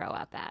going to throw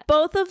up at.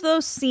 Both of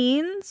those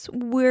scenes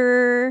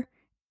were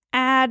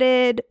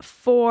added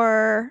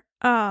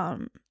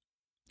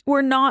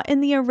were not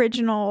in the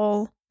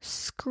original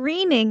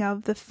screening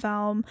of the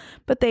film,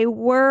 but they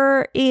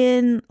were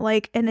in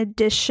like an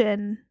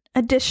additional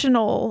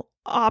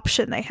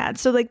option they had.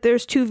 So like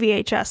there's 2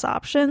 VHS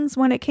options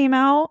when it came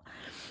out,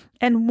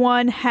 and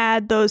one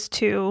had those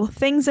 2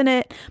 things in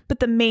it, but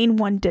the main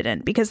one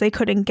didn't because they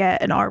couldn't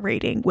get an R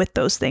rating with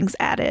those things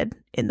added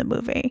in the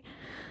movie.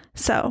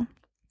 So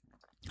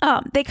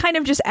they kind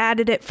of just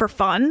added it for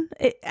fun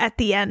at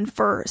the end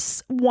for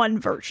one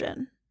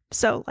version.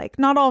 So like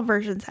not all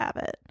versions have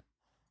it.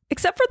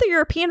 Except for the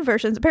European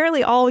versions.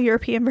 Apparently all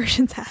European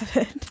versions have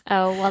it.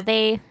 Oh, well,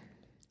 they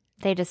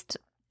just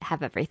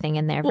have everything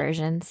in their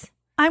versions.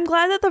 I'm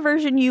glad that the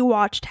version you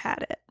watched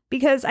had it.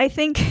 Because I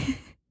think...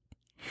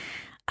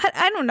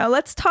 I don't know.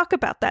 Let's talk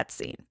about that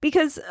scene.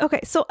 Because,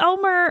 okay, so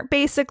Elmer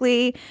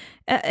basically,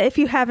 if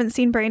you haven't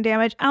seen Brain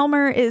Damage,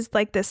 Elmer is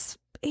like this...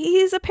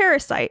 He's a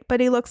parasite, but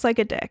he looks like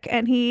a dick.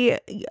 And he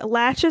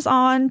latches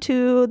on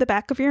to the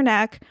back of your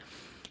neck.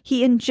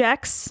 He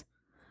injects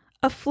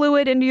a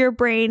fluid into your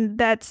brain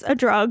that's a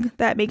drug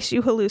that makes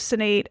you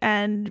hallucinate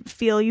and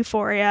feel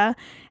euphoria.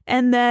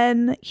 And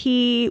then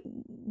he,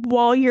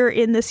 while you're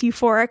in this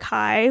euphoric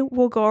high,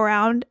 will go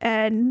around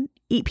and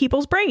eat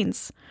people's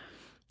brains.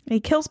 And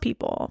he kills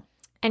people.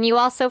 And you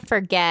also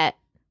forget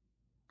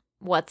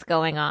what's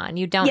going on.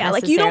 You don't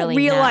necessarily you don't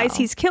realize know.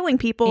 He's killing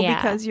people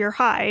because you're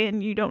high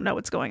and you don't know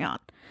what's going on.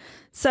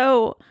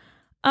 So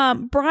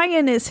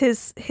Brian is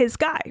his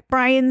guy.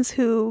 Brian's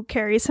who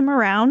carries him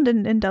around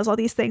and does all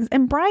these things.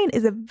 And Brian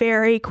is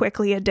very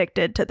quickly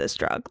addicted to this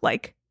drug,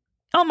 like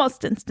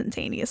almost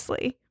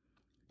instantaneously.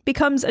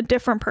 Becomes a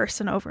different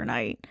person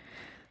overnight.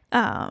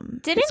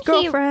 His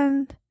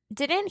girlfriend.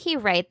 Didn't he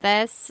write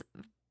this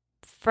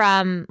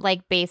from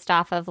like based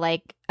off of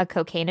like a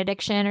cocaine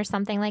addiction or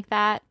something like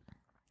that?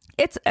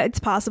 It's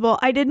possible.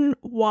 I didn't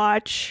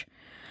watch...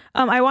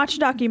 I watched a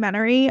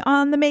documentary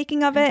on the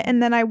making of it,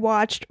 and then I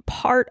watched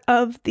part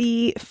of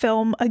the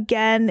film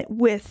again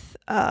with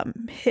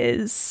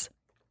his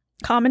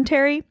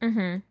commentary.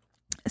 Mm-hmm.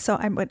 So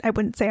I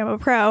wouldn't say I'm a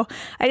pro.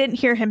 I didn't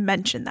hear him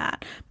mention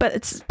that, but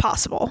it's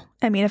possible.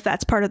 I mean, if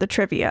that's part of the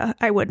trivia,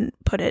 I wouldn't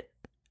put it,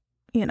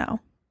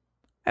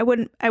 I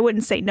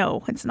wouldn't say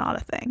no, it's not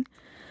a thing.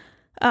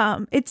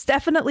 It's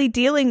definitely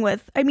dealing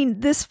with,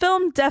 this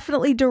film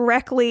definitely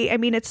directly,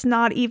 it's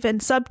not even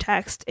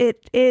subtext.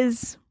 It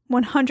is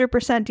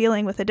 100%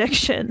 dealing with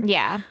addiction.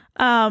 Yeah.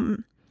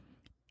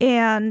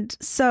 And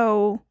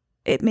so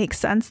it makes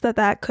sense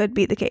that could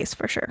be the case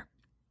for sure.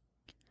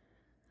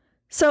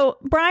 So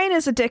Brian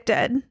is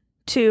addicted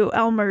to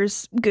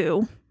Elmer's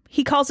goo.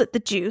 He calls it the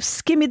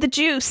juice. Give me the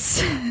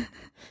juice.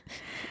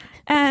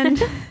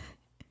 And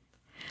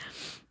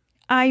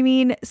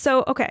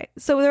so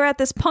they're at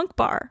this punk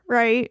bar,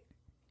 right?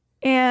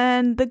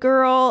 And the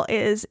girl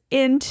is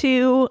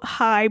into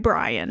High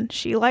Brian.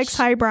 She likes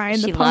High Brian.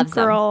 The punk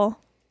girl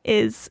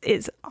is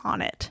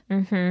on it.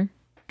 Mm-hmm.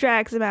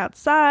 Drags him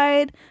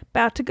outside,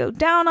 about to go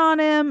down on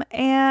him,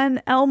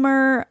 and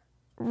Elmer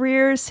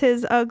rears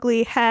his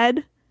ugly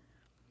head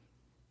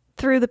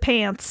through the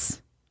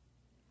pants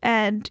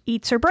and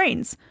eats her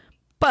brains.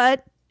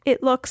 But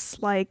it looks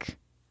like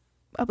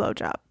a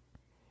blowjob.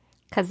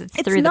 Because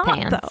it's through the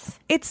pants. Though.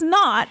 It's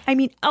not.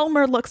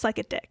 Elmer looks like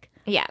a dick.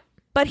 Yeah.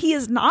 But he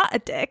is not a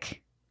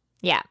dick.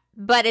 Yeah.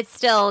 But it's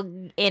still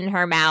in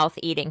her mouth,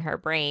 eating her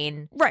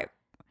brain. Right.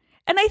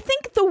 And I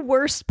think the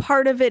worst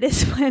part of it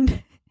is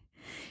when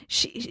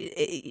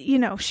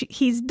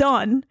he's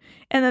done,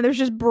 and then there's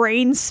just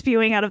brains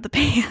spewing out of the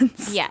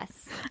pants.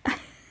 Yes.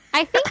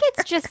 I think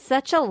it's just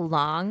such a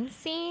long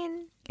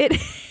scene. It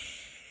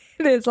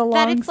is a long scene.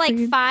 That it's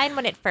like fine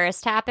when it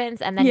first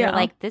happens, and then you're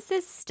like, this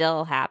is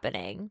still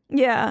happening.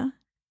 Yeah.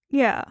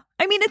 Yeah.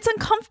 It's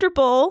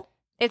uncomfortable.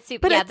 It's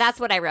super, but that's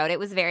what I wrote. It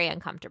was very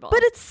uncomfortable.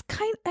 But it's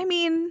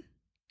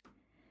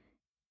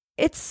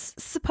it's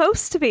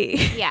supposed to be.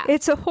 Yeah.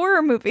 It's a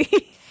horror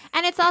movie.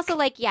 And it's also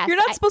like, yes. You're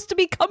not supposed to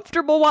be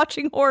comfortable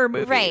watching horror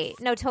movies. Right.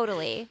 No,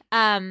 totally.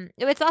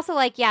 It's also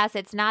like, yes,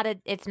 it's not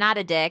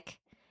a dick.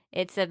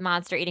 It's a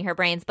monster eating her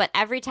brains. But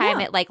every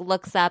time it like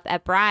looks up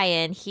at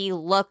Brian, he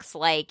looks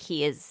like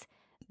he is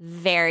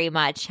very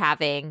much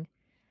having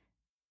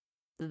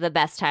the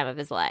best time of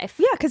his life.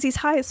 Yeah, because he's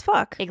high as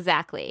fuck.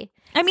 Exactly.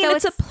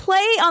 It's a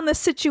play on the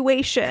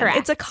situation. Correct.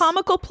 It's a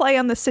comical play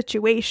on the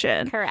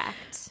situation. Correct.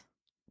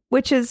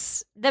 Which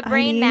is... The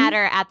brain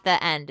matter at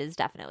the end is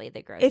definitely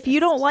the grossest. If you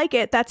don't like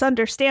it, that's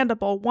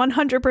understandable.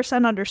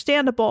 100%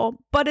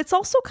 understandable. But it's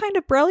also kind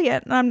of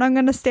brilliant. And I'm not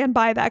going to stand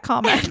by that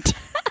comment.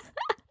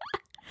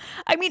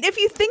 If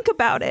you think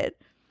about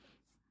it.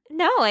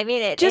 No,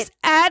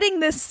 adding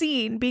this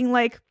scene, being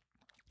like,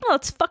 oh,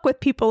 let's fuck with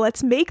people.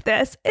 Let's make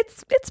this.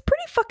 It's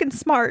pretty fucking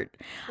smart.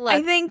 Look,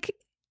 I think...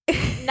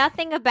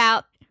 nothing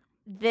about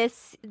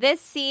this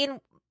scene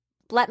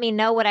let me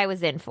know what I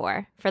was in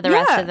for the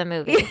rest of the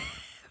movie.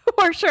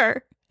 For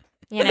sure.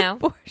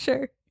 For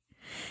sure.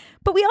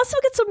 But we also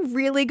get some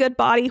really good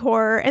body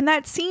horror. And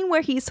that scene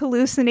where he's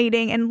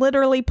hallucinating and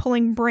literally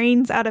pulling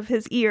brains out of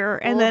his ear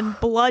and then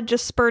blood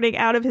just spurting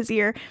out of his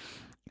ear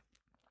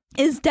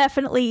is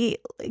definitely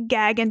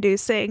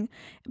gag-inducing.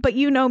 But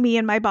you know me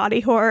and my body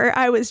horror.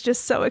 I was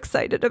just so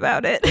excited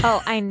about it.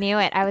 Oh, I knew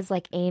it. I was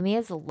like, Amy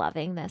is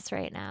loving this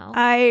right now.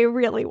 I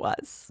really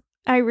was.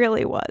 I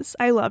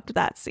loved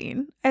that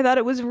scene. I thought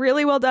it was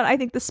really well done. I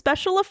think the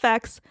special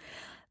effects,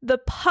 the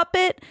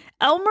puppet,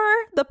 Elmer,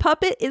 the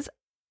puppet is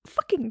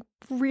fucking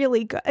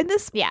really good. And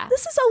this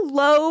is a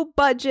low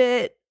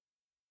budget,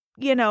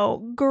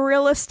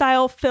 guerrilla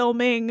style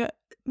filming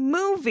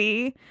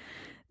movie.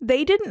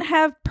 They didn't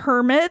have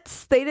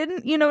permits. They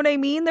didn't, you know what I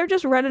mean? They're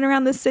just running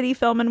around the city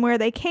filming where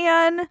they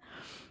can.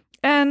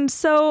 And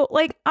so,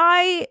 like,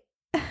 I'm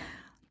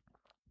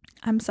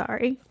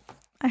sorry.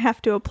 I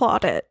have to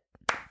applaud it.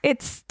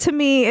 To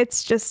me,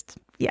 it's just,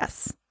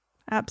 yes,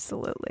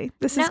 absolutely.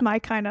 This is my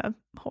kind of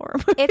horror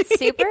movie. It's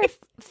super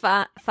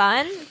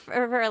fun,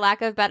 for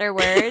lack of better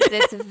words.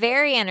 It's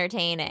very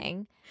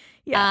entertaining.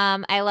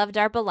 Yeah. I loved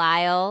our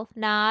Belial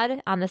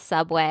nod on the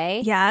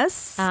subway.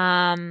 Yes.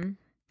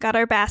 Got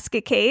our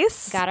basket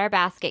case.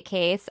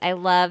 I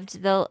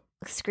loved the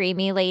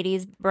screamy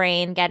lady's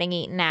brain getting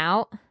eaten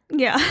out.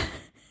 Yeah.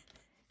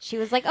 She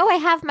was like, oh, I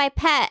have my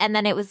pet. And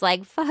then it was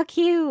like, fuck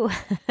you.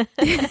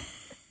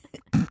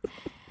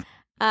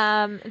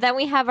 Then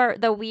we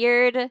have the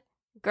weird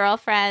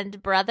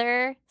girlfriend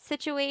brother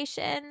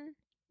situation.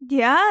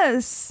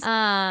 Yes.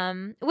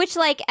 Which,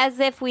 like, as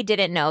if we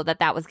didn't know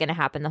that was going to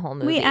happen the whole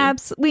movie.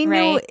 We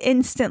knew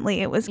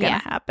instantly it was going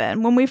to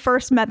happen when we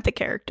first met the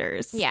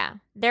characters. Yeah.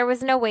 There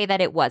was no way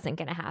that it wasn't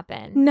going to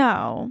happen.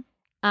 No.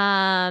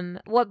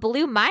 What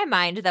blew my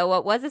mind, though,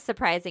 what was a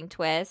surprising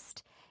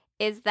twist,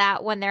 is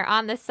that when they're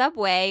on the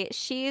subway,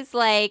 she's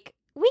like,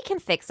 we can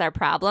fix our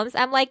problems.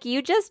 I'm like,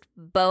 you just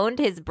boned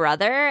his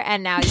brother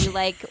and now you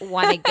like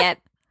want to get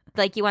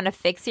like you want to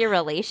fix your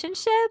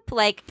relationship?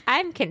 Like,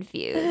 I'm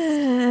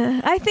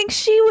confused. I think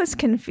she was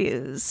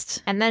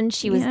confused. And then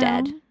she was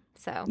dead.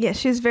 So yeah,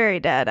 she's very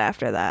dead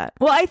after that.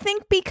 Well, I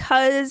think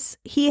because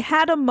he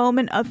had a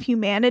moment of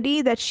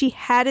humanity that she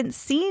hadn't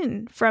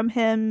seen from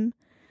him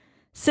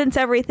since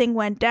everything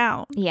went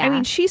down. Yeah. I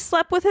mean, she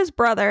slept with his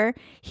brother.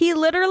 He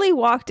literally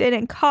walked in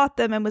and caught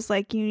them and was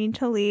like, you need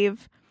to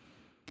leave.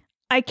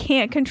 I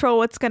can't control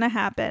what's going to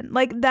happen.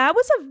 Like, that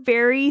was a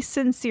very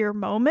sincere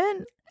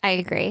moment. I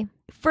agree.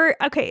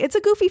 It's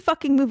a goofy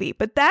fucking movie,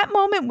 but that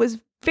moment was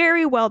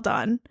very well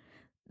done.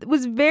 It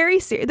was very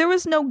serious. There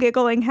was no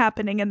giggling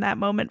happening in that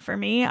moment for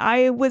me.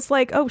 I was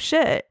like, oh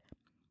shit.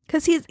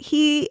 Because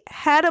he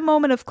had a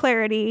moment of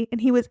clarity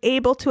and he was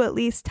able to at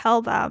least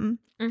tell them,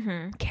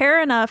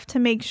 care enough to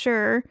make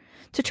sure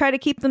to try to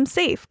keep them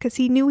safe because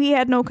he knew he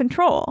had no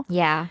control.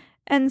 Yeah.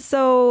 And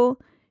so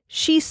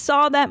she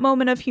saw that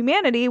moment of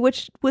humanity,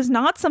 which was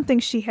not something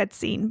she had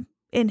seen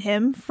in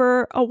him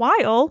for a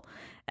while.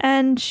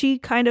 And she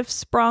kind of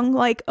sprung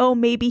like, oh,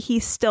 maybe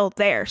he's still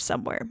there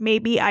somewhere.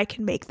 Maybe I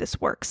can make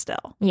this work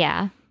still.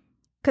 Yeah.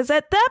 Because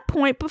at that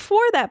point,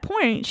 before that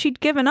point, she'd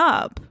given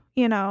up,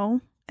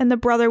 and the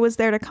brother was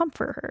there to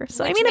comfort her.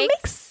 So, Which it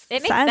makes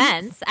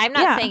sense. I'm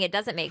not saying it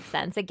doesn't make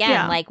sense.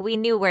 Again, like, we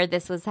knew where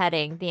this was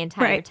heading the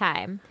entire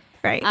time.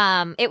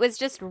 Right. It was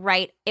just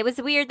right. It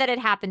was weird that it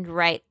happened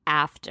right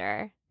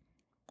after.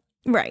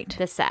 Right.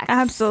 The sex.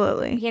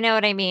 Absolutely. You know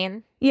what I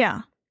mean?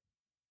 Yeah.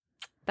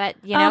 But,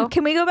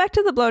 can we go back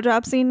to the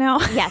blowjob scene now?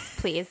 Yes,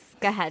 please.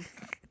 Go ahead.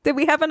 Did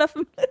we have enough?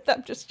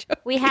 I'm just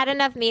joking. We had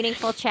enough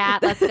meaningful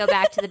chat. Let's go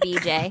back to the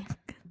BJ.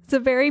 It's a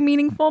very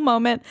meaningful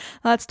moment.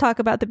 Let's talk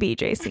about the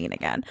BJ scene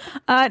again.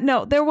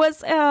 No, there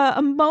was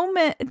a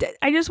moment.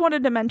 I just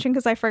wanted to mention,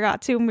 because I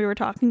forgot to when we were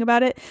talking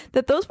about it,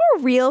 that those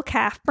were real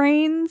calf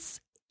brains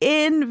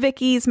in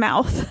Vicky's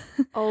mouth.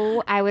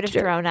 Oh, I would have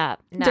thrown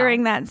up. No.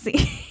 During that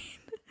scene.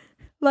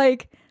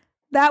 Like,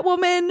 that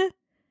woman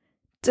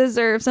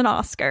deserves an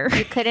Oscar.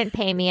 You couldn't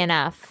pay me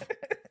enough.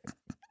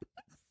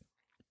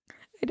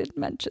 I didn't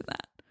mention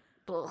that.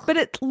 Ugh. But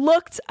it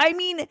looked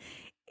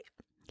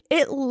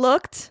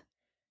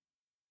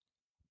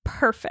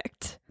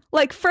perfect.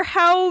 Like, for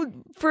how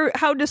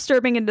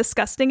disturbing and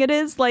disgusting it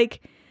is,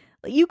 like,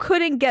 you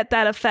couldn't get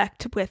that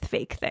effect with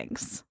fake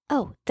things.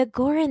 Oh, the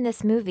gore in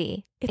this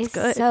movie is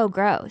good. So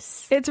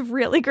gross. It's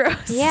really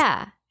gross.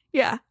 Yeah.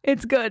 Yeah,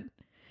 it's good.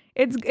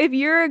 If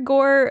you're a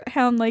gore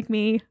hound like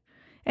me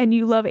and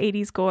you love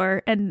 80s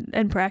gore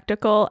and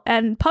practical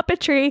and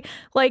puppetry,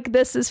 like,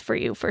 this is for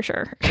you for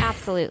sure.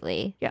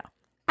 Absolutely. Yeah.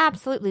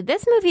 Absolutely.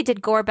 This movie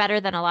did gore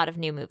better than a lot of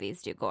new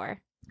movies do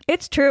gore.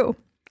 It's true.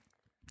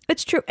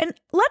 It's true. And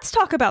let's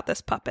talk about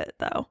this puppet,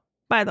 though,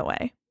 by the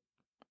way.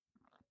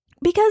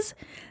 Because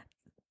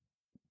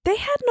they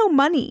had no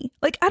money.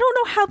 Like, I don't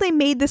know how they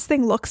made this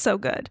thing look so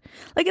good.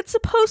 Like, it's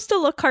supposed to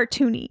look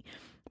cartoony.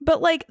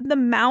 But, like, the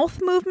mouth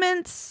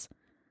movements,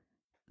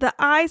 the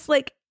eyes,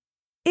 like,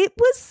 it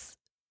was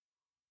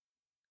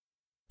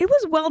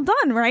well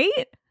done,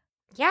 right?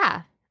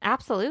 Yeah,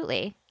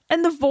 absolutely.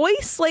 And the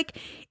voice, like,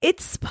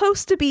 it's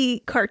supposed to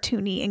be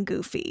cartoony and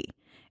goofy.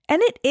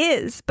 And it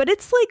is, but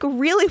it's, like,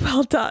 really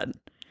well done.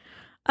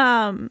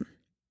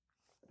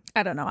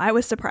 I don't know. I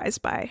was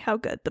surprised by how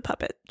good the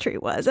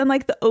puppetry was, and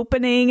like the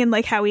opening and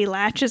like how he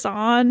latches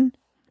on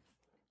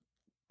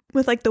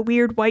with like the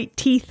weird white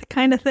teeth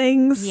kind of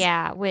things.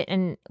 Yeah,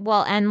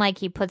 and like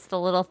he puts the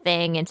little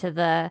thing into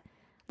the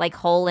like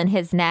hole in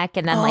his neck,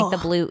 and then like the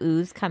blue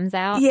ooze comes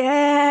out.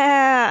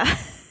 Yeah.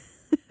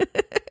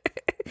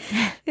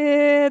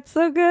 It's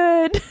so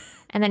good.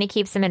 And then he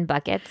keeps him in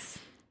buckets.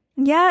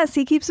 Yes,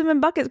 he keeps him in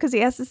buckets because he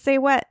has to stay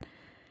wet.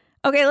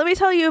 Okay, let me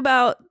tell you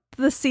about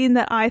the scene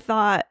that I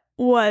thought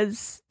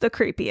was the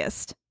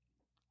creepiest.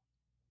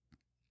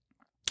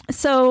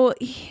 So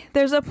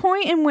there's a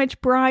point in which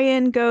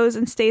Brian goes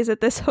and stays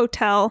at this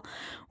hotel,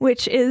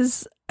 which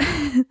is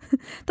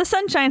the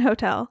Sunshine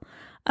Hotel.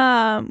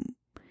 And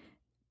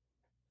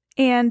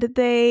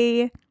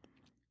they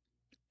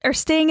are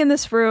staying in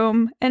this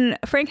room, and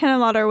Frank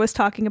Henenlotter was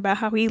talking about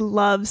how he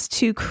loves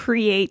to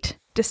create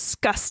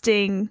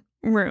disgusting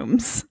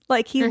rooms.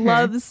 Like he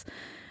loves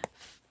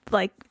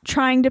like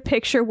trying to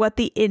picture what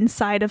the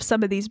inside of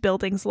some of these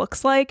buildings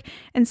looks like.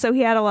 And so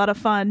he had a lot of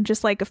fun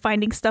just like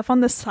finding stuff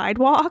on the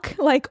sidewalk,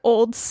 like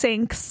old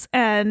sinks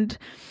and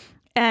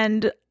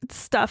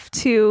stuff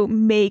to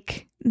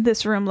make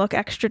this room look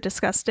extra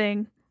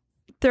disgusting,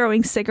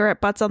 throwing cigarette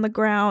butts on the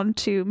ground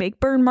to make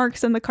burn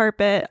marks in the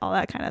carpet, all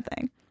that kind of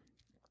thing.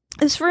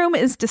 This room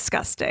is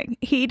disgusting.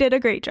 He did a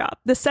great job.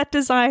 The set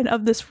design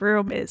of this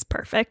room is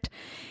perfect.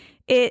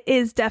 It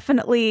is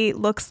definitely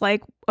looks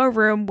like a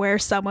room where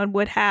someone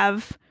would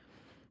have,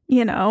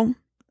 you know,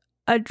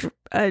 a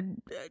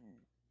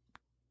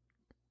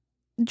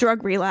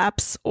drug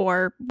relapse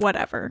or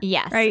whatever.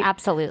 Yes, right?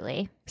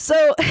 Absolutely.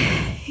 So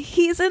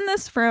he's in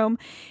this room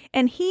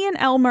and he and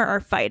Elmer are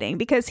fighting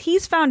because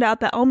he's found out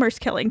that Elmer's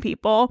killing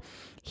people.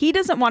 He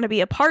doesn't want to be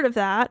a part of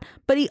that,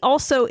 but he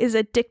also is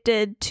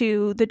addicted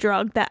to the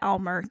drug that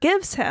Elmer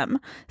gives him.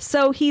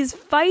 So he's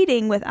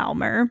fighting with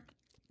Elmer.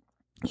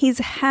 He's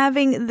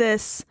having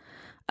these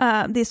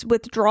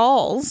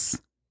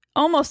withdrawals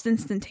almost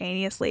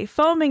instantaneously,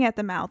 foaming at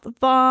the mouth,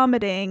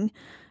 vomiting,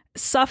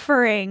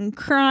 suffering,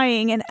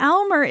 crying, and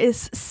Elmer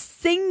is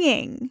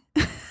singing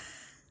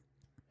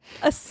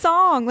a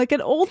song, like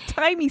an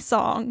old-timey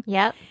song.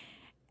 Yep.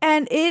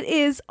 And it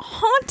is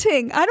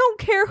haunting. I don't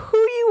care who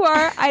you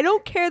are. I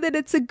don't care that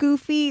it's a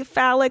goofy,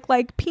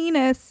 phallic-like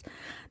penis.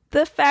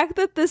 The fact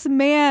that this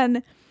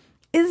man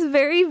is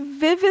very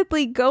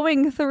vividly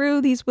going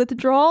through these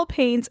withdrawal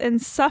pains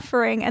and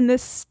suffering, and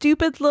this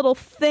stupid little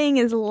thing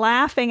is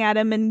laughing at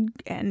him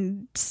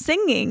and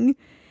singing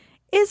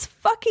is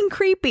fucking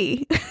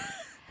creepy.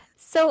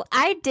 So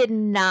I did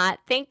not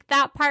think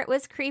that part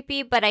was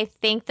creepy, but I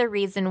think the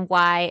reason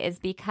why is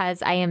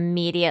because I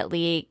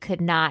immediately could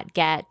not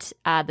get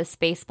the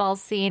Spaceballs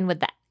scene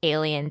with the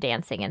alien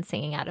dancing and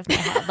singing out of my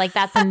head. Like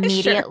that's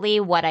immediately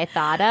what I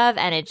thought of,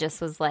 and it just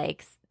was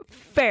like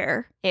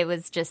fair. It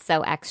was just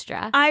so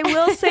extra. I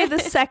will say the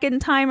second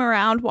time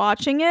around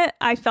watching it,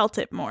 I felt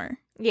it more.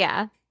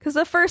 Yeah. Because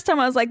the first time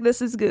I was like, this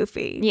is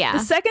goofy. Yeah.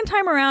 The second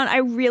time around, I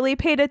really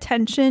paid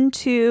attention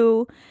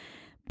to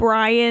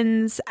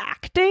Brian's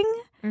acting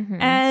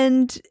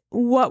and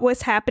what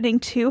was happening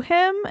to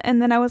him.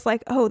 And then I was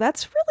like, oh,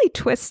 that's really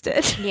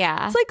twisted.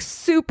 Yeah. It's like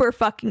super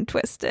fucking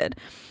twisted.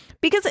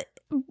 Because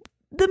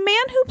the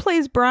man who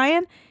plays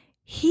Brian,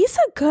 he's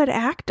a good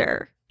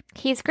actor.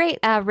 He's great.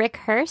 Rick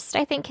Hurst,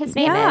 I think his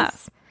name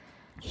is.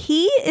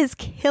 He is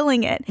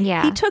killing it.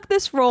 Yeah. He took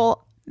this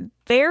role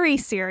very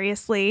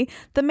seriously.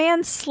 The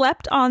man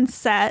slept on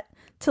set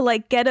to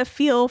like get a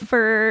feel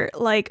for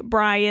like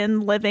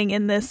Brian living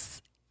in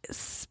this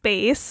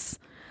space.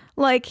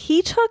 Like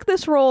he took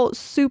this role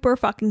super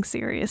fucking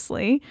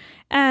seriously,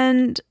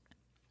 and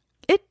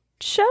it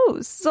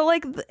shows. So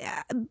like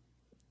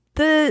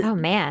the oh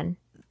man,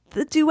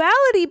 the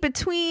duality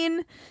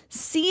between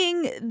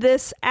seeing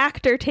this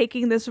actor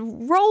taking this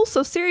role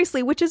so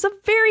seriously, which is a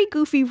very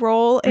goofy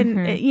role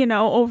in you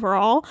know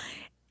overall,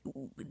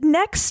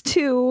 next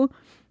to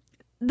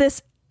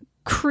this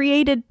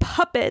created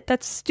puppet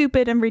that's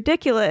stupid and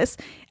ridiculous.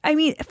 I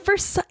mean,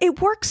 it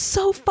works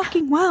so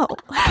fucking well.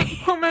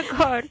 Oh my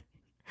god.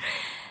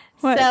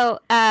 What? So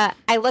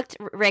I looked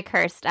Rick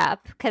Hurst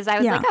up because I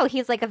was Yeah. like, oh,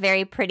 he's like a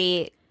very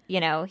pretty, you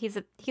know, he's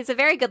a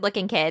very good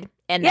looking kid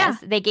in this.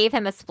 They gave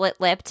him a split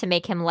lip to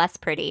make him less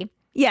pretty.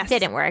 Yes.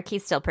 Didn't work.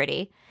 He's still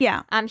pretty.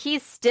 Yeah.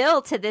 He's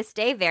still to this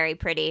day very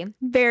pretty.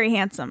 Very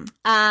handsome.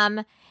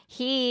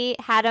 He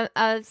had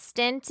a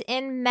stint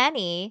in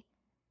many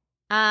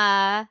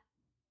soap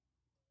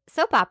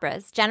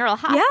operas. General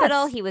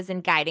Hospital. Yes. He was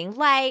in Guiding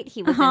Light.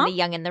 He was in The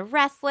Young and the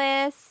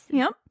Restless.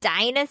 Yep.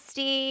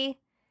 Dynasty.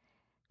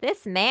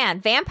 This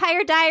man.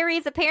 Vampire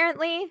Diaries,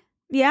 apparently.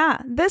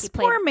 Yeah. This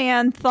poor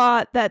man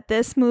thought that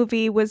this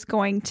movie was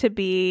going to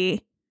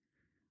be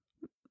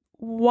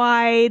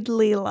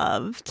widely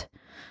loved.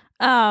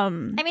 I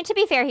mean, to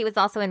be fair, he was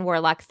also in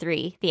Warlock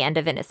 3, The End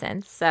of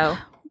Innocence. So,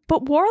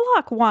 but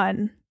Warlock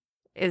 1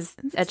 is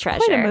a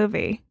treasure. Quite a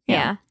movie.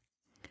 Yeah.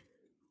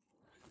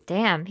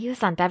 Damn, he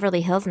was on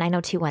Beverly Hills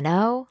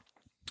 90210.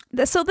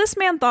 So this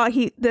man thought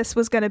this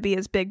was going to be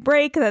his big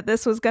break, that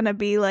this was going to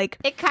be like...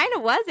 It kind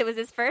of was. It was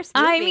his first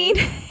movie. I mean,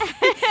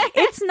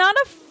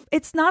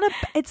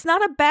 it's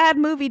not a bad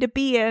movie to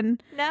be in.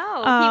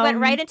 No, he went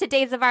right into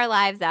Days of Our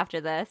Lives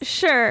after this.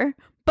 Sure.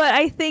 But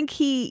I think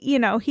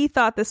he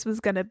thought this was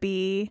going to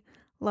be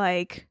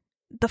like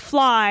The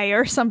Fly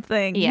or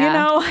something.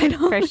 Yeah, I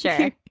don't for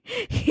sure.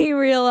 He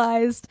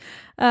realized.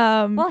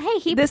 Well, hey,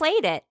 he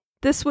played it.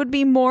 This would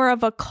be more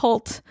of a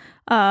cult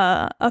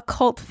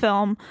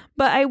film.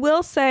 But I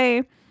will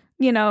say,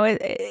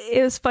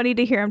 it was funny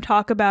to hear him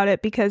talk about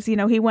it because,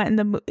 he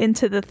went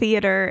into the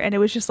theater and it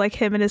was just like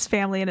him and his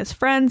family and his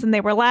friends, and they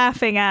were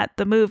laughing at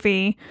the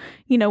movie,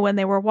 when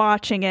they were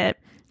watching it.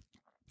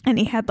 And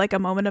he had like a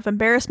moment of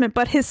embarrassment,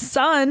 but his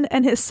son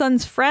and his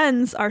son's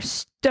friends are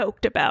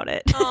stoked about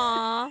it.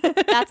 Aw,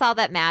 that's all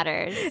that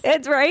matters.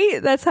 It's right.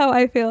 That's how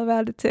I feel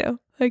about it too.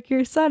 Like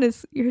your son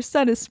is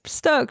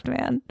stoked,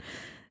 man.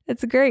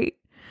 It's great.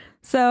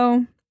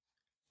 So,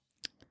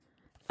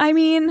 I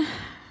mean,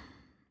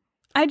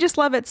 I just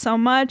love it so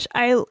much.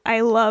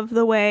 I love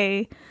the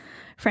way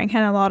Frank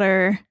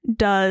Henenlotter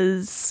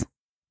does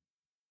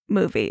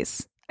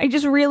movies. I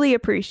just really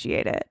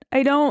appreciate it.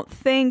 I don't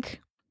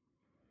think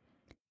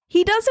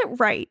he does it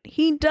right.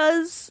 He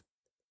does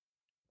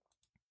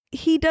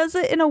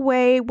it in a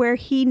way where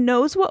he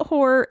knows what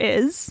horror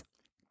is.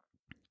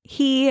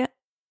 He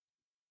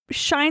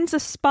shines a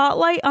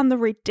spotlight on the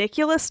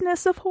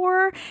ridiculousness of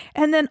horror,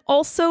 and then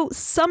also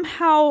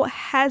somehow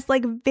has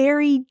like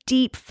very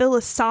deep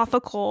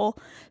philosophical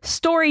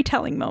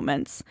storytelling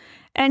moments.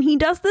 And he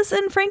does this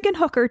in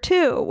Frankenhooker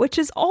too, which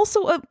is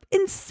also an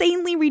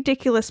insanely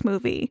ridiculous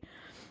movie.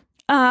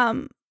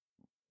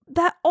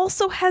 That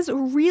also has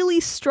really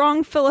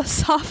strong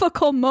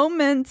philosophical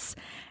moments.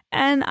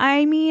 And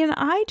I mean,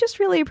 I just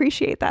really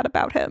appreciate that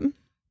about him.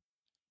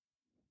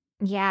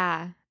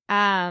 Yeah.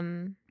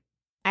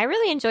 I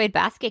really enjoyed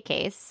Basket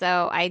Case,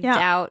 so I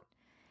doubt...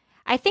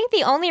 I think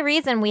the only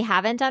reason we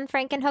haven't done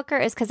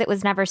Frankenhooker is because it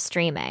was never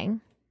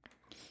streaming.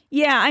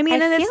 Yeah, I mean,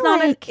 and it's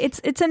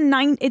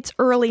not it's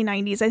early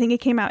 90s. I think it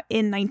came out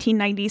in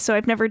 1990, so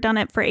I've never done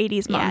it for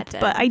 80s month,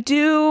 but I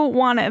do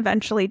want to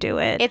eventually do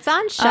it. It's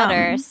on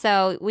Shudder,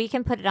 so we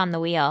can put it on the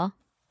wheel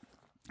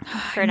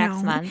for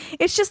next month.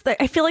 It's just that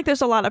I feel like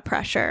there's a lot of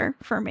pressure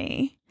for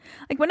me.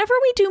 Like whenever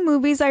we do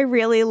movies I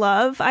really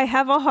love, I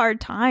have a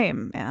hard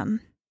time,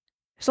 man.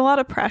 There's a lot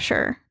of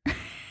pressure.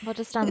 We'll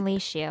just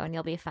unleash you and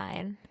you'll be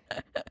fine.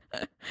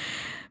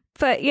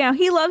 But,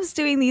 he loves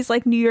doing these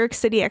like New York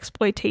City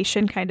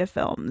exploitation kind of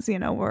films,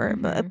 where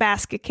a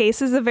Basket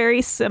Case is a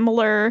very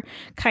similar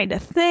kind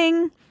of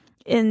thing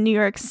in New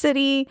York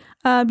City,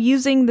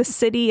 using the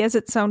city as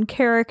its own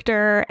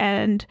character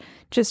and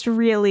just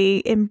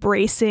really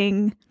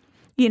embracing,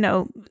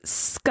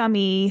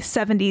 scummy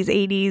 70s,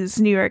 80s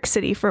New York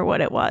City for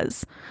what it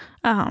was.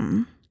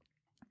 There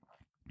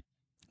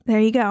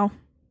you go.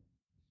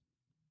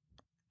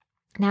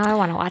 Now I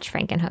want to watch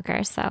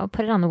Frankenhooker, so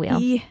put it on the wheel.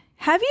 Yeah.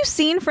 Have you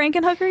seen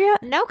Frankenhooker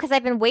yet? No, because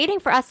I've been waiting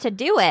for us to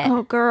do it.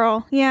 Oh,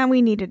 girl. Yeah,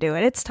 we need to do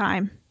it. It's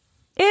time.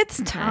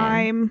 It's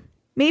time.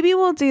 Maybe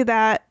we'll do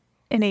that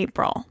in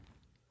April.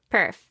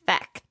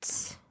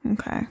 Perfect.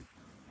 Okay.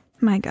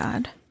 My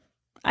God.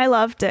 I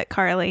loved it,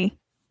 Carly.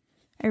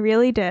 I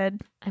really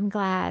did. I'm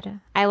glad.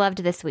 I loved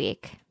this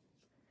week.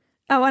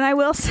 Oh, and I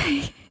will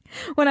say,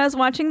 when I was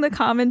watching the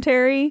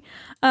commentary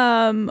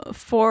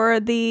for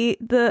the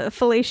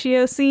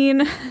fellatio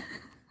scene...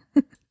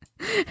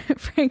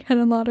 Frank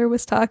Henenlotter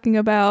was talking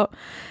about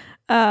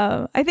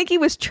I think he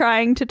was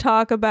trying to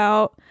talk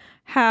about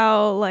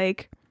how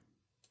like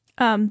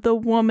the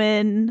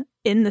woman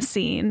in the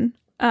scene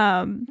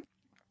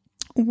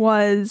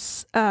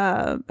was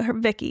her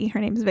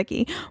name's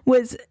Vicky,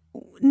 was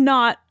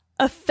not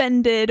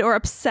offended or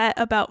upset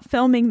about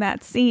filming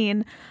that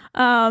scene,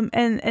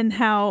 and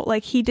how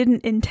like he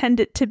didn't intend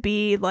it to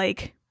be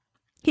like,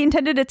 he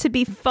intended it to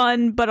be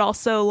fun but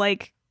also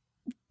like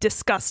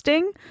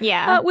disgusting,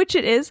 which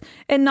it is,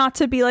 and not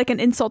to be like an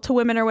insult to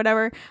women or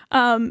whatever,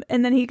 and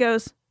then he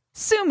goes,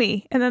 sue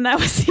me, and then that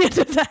was the end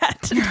of that.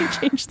 To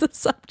change the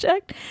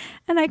subject.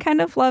 And I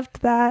kind of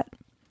loved that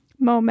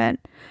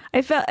moment.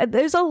 I felt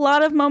there's a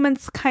lot of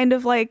moments kind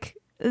of like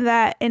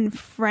that in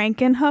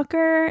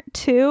Frankenhooker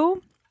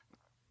too,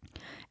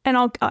 and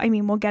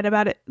we'll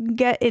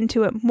get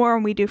into it more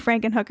when we do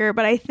Frankenhooker,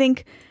 but I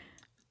think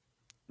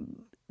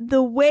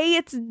the way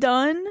it's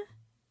done,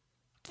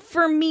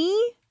 for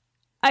me,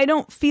 I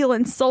don't feel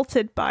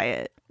insulted by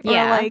it or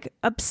like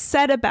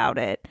upset about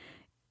it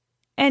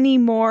any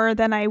more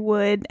than I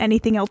would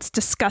anything else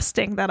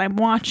disgusting that I'm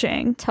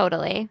watching.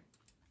 Totally.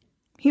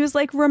 He was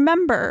like,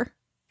 remember,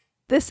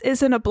 this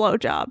isn't a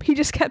blowjob. He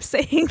just kept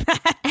saying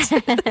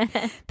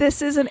that.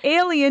 This is an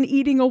alien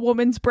eating a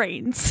woman's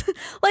brains.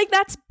 Like,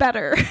 that's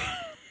better.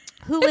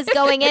 Who was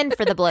going in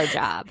for the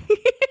blowjob?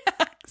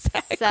 Yeah,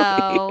 exactly.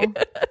 So,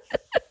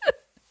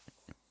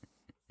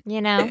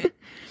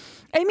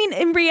 I mean,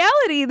 in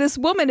reality, this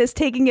woman is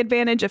taking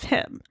advantage of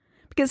him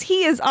because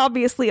he is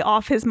obviously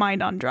off his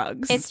mind on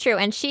drugs. It's true.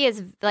 And she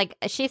is like,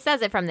 she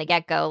says it from the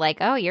get-go, like,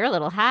 oh, you're a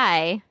little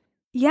high.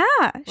 Yeah,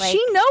 Like-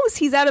 she knows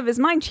he's out of his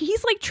mind.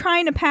 He's like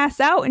trying to pass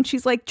out and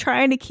she's like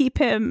trying to keep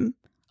him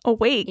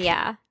awake.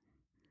 Yeah.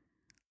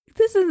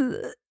 This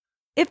is,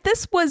 if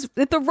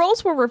the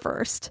roles were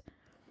reversed,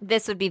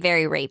 This would be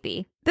very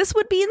rapey. this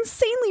would be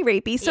insanely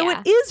rapey. So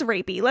Yeah. it is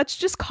rapey. Let's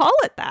just call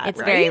it that. It's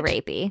right? very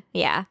rapey.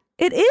 Yeah.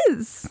 It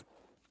is.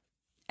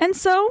 And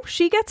so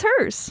she gets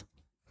hers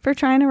for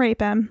trying to rape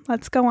him.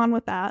 Let's go on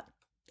with that.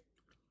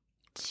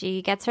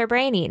 She gets her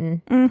brain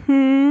eaten.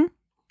 Mm-hmm.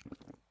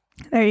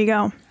 There you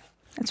go.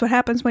 That's what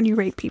happens when you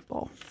rape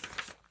people.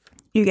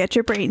 You get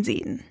your brains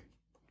eaten.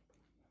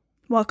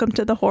 Welcome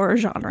to the horror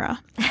genre.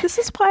 This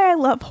is why I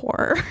love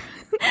horror.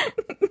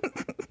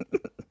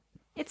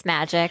 It's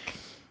magic.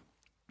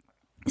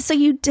 So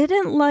you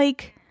didn't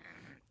like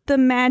the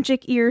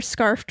magic ear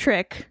scarf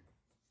trick.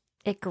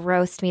 It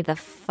grossed me the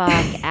fuck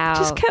out.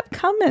 Just kept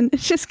coming.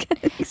 It's just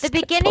The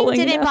beginning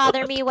didn't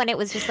bother me when it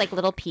was just like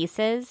little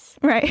pieces.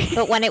 Right.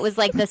 But when it was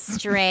like the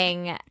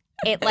string,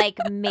 it like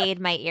made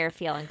my ear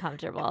feel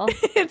uncomfortable.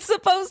 It's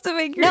supposed to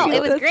make you No, feel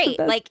it was that's the great.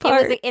 best Like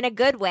part. it was in a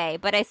good way,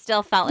 but I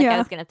still felt like I Yeah.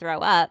 was going to throw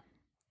up.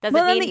 Doesn't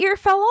Well, then mean the ear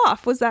fell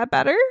off. Was that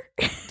better?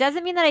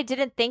 doesn't mean that I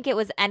didn't think it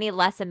was any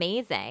less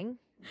amazing.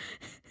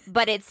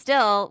 But it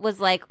still was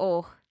like,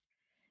 oh,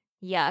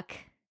 yuck.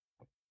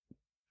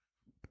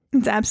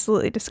 It's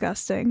absolutely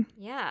disgusting.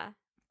 Yeah.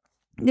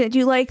 Did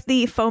you like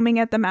the foaming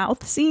at the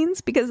mouth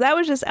scenes? Because that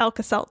was just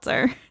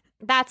Alka-Seltzer.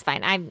 That's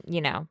fine.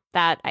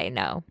 That I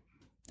know.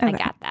 I Okay.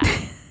 got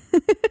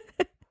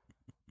that.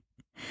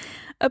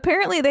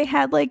 Apparently they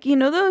had like, you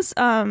know, those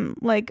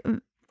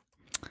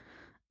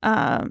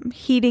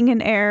heating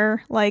and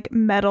air like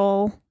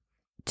metal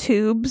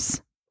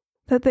tubes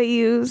that they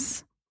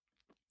use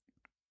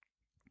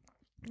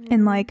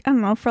in like, I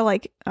don't know, for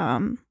like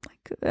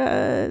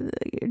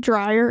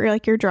dryer,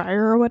 like your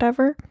dryer or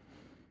whatever.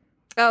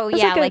 Oh, It's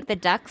yeah, like a- like the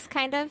ducks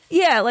kind of.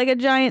 Yeah, like a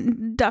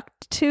giant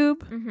duct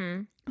tube.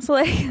 Mm-hmm. So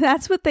like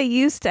that's what they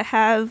used to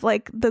have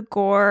like the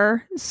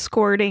gore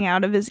squirting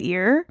out of his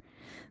ear.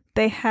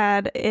 They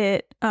had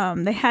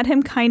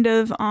him kind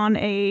of on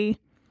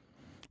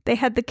they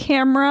had the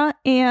camera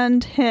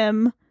and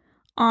him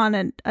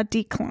on a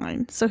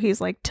decline. So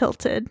he's like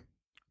tilted.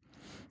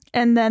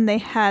 And then they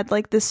had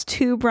like this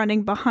tube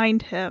running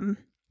behind him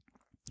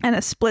and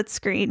a split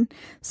screen.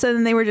 So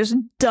then they were just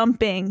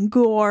dumping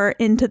gore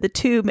into the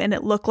tube and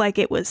it looked like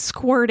it was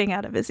squirting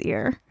out of his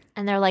ear.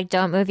 And they're like,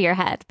 don't move your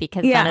head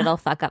because Yeah. then it'll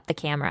fuck up the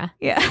camera.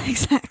 Yeah,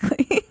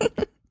 exactly.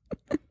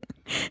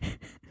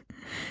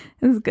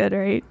 It's good,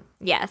 right?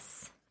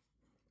 Yes.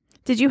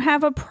 Did you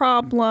have a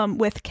problem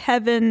with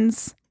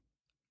Kevin's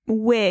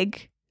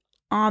wig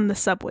on the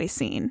subway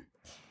scene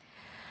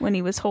when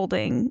he was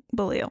holding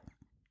Balil?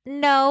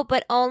 No,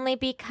 but only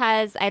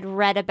because I'd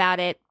read about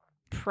it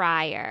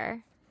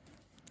prior.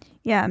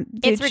 Yeah,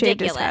 dude It's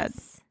shaved his head.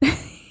 ridiculous.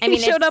 I mean,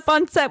 he showed up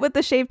on set with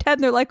the shaved head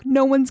and they're like,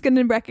 no one's going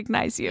to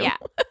recognize you. Yeah.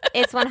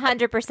 It's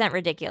 100%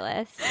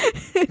 ridiculous.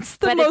 It's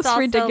the But it's most also,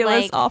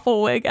 ridiculous, like-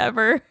 awful wig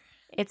ever.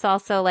 It's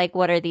also like,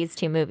 what are these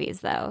two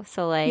movies though?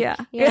 So like, Yeah.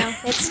 you know,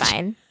 it's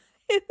fine.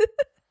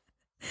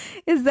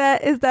 Is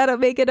that a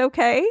make it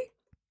okay?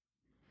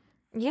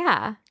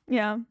 Yeah.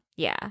 Yeah.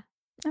 Yeah.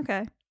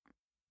 Okay.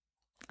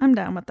 I'm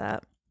down with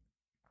that.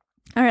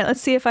 All right, let's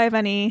see if I have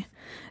any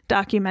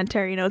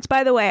documentary notes.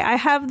 By the way, I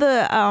have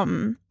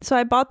the so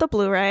I bought the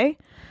Blu-ray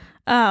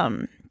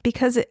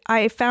because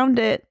I found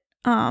it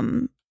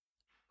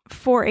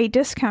for a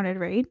discounted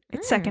rate.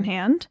 It's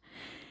secondhand.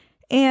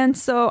 And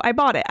so I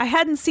bought it. I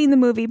hadn't seen the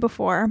movie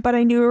before, but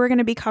I knew we were going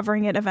to be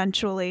covering it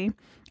eventually.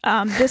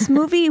 This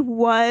movie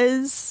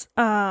was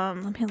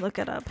let me look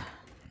it up.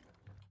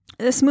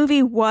 This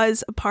movie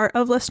was a part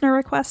of Listener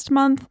Request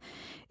Month.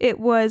 It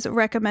was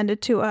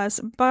recommended to us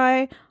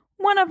by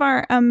one of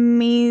our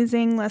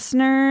amazing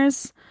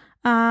listeners.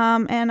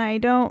 And I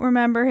don't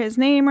remember his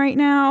name right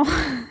now.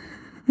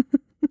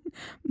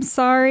 I'm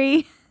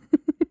sorry.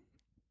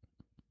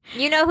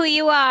 You know who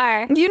you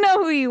are. You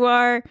know who you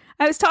are.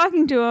 I was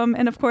talking to him,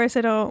 and of course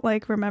I don't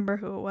remember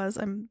who it was.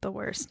 I'm the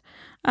worst.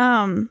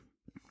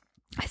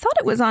 I thought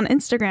it was on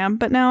Instagram,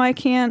 but now I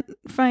can't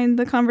find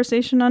the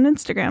conversation on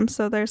Instagram,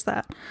 so there's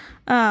that.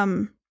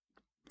 When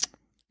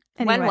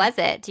Anyway. was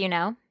it? Do you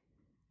know?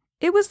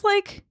 It was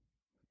like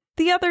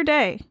the other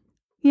day,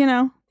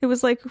 it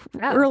was like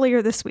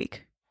earlier this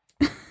week.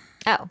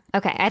 Oh,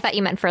 okay. I thought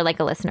you meant for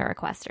like a listener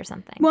request or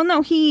something. Well,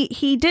 no,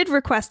 he did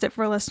request it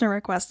for Listener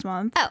Request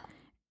Month.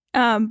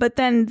 Oh. But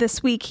then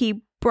this week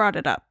he brought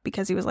it up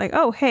because he was like,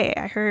 oh, hey,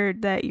 I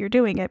heard that you're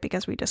doing it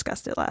because we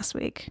discussed it last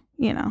week.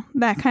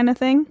 That kind of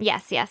thing.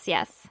 Yes.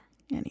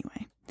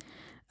 Anyway.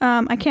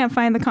 I can't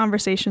find the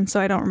conversation, so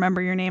I don't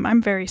remember your name.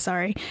 I'm very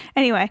sorry.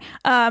 Anyway,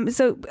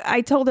 so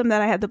I told him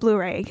that I had the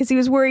Blu-ray because he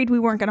was worried we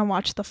weren't going to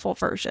watch the full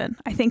version.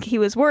 I think he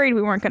was worried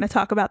we weren't going to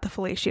talk about the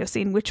fellatio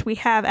scene, which we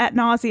have ad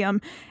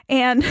nauseum.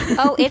 And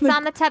Oh, it's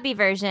on the Tubby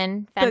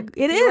version. it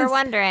You were is.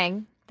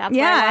 wondering. That's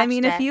why I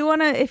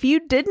watched it. if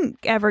you didn't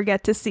ever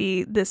get to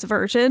see this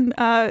version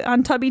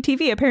on Tubby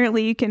TV,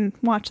 apparently you can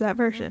watch that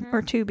version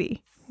or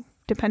Tubi,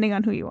 depending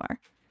on who you are.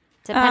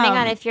 Depending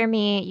on if you're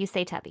me, you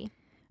say Tubby.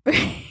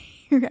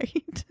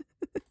 Right.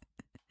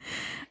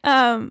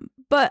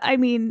 But I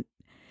mean,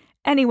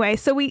 anyway,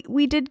 so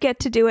we did get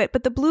to do it,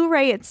 but the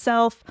Blu-ray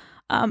itself,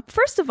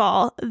 first of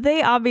all,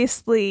 they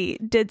obviously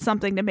did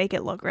something to make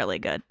it look really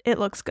good. It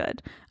looks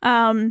good.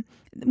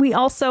 We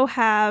also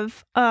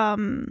have a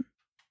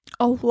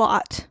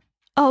lot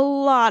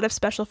of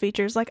special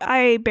features. Like,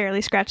 I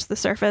barely scratched the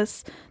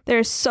surface.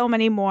 There's so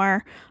many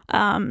more.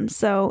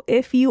 So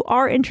if you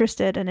are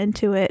interested and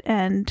into it,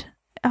 and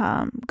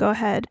go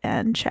ahead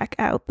and check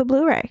out the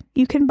Blu-ray.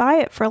 You can buy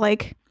it for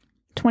like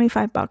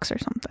 $25 or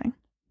something.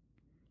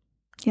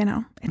 You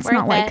know, it's Worth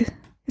not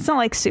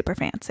like super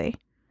fancy.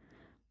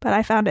 But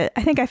I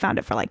think I found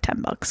it for like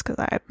 $10 because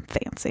I'm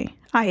fancy.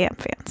 I am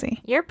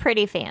fancy. You're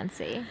pretty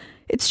fancy.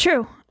 It's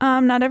true.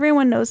 Not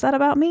everyone knows that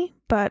about me,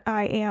 but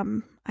I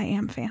am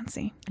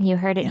fancy. You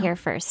heard it here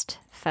first,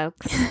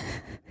 folks.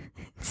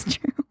 It's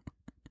true.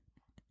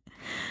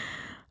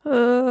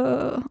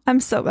 I'm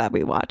so glad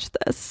we watched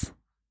this.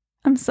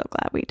 I'm so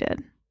glad we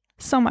did.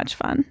 So much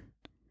fun.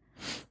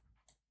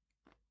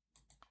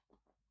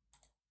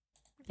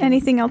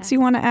 Anything else you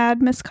want to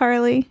add, Miss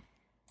Carly?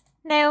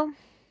 No.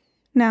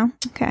 No?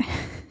 Okay.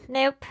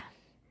 Nope.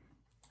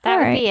 That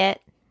would be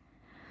it.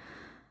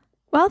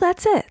 Well,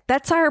 that's it.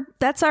 That's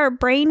our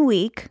brain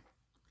week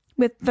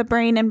with the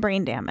brain and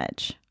brain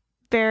damage.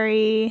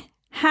 Very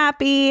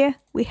happy.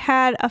 We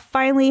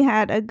finally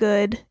had a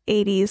good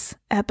 80s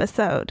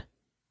episode.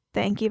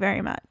 Thank you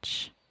very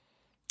much.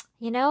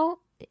 You know,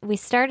 we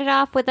started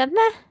off with a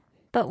meh,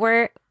 but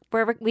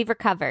we've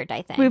recovered,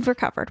 I think. We've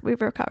recovered.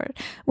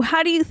 Well,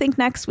 how do you think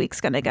next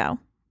week's going to go?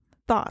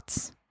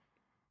 Thoughts?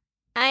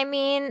 I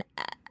mean,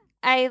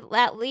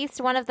 at least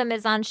one of them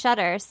is on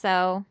Shudder,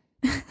 so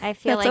I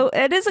feel like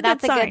it is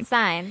that's a good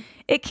sign.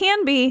 It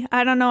can be.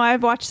 I don't know.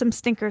 I've watched some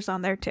stinkers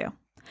on there too.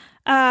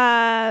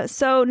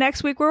 So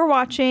next week we're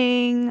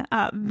watching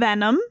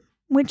Venom,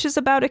 which is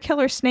about a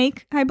killer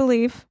snake, I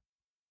believe.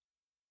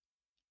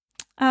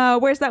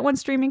 Where's that one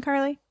streaming,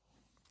 Carly?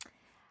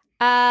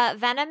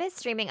 Venom is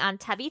streaming on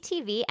Tubby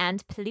TV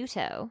and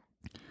Pluto.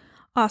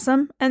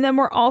 Awesome. And then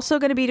we're also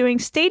going to be doing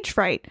Stage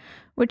Fright,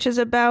 which is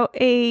about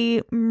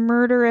a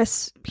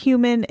murderous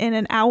human in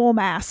an owl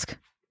mask.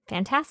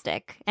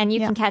 Fantastic. And you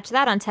can catch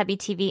that on Tubby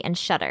TV and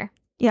Shudder.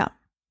 Yeah.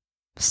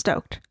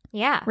 Stoked.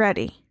 Yeah.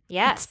 Ready.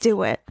 Yes. Let's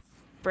do it.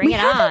 Bring it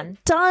on. We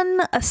haven't done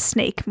a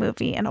snake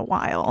movie in a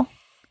while.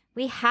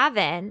 We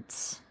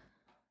haven't.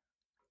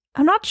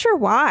 I'm not sure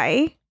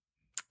why.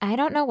 I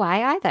don't know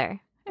why either.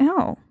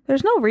 No,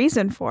 there's no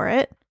reason for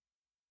it.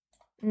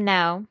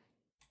 No.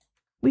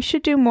 We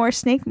should do more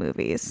snake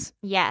movies.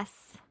 Yes.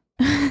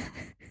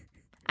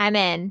 I'm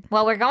in.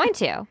 Well, we're going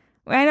to.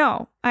 I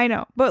know.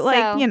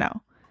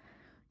 But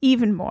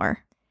even more.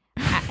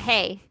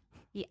 Hey,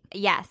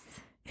 yes.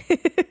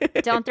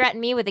 Don't threaten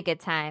me with a good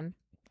time.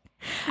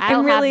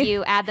 I'll have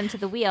you add them to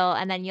the wheel,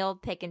 and then you'll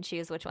pick and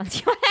choose which ones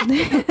you want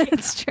to add.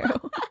 That's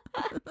true.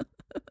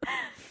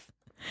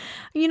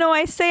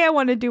 I say I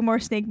want to do more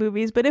snake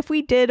movies, but if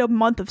we did a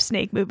month of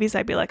snake movies,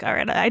 I'd be like, all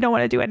right, I don't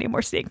want to do any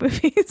more snake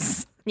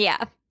movies.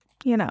 Yeah.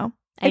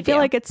 I feel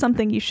like it's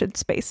something you should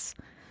space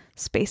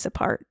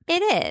apart.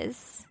 It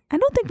is. I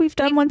don't think we've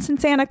done one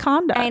since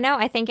Anaconda. I know.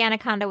 I think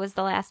Anaconda was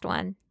the last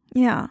one.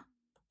 Yeah.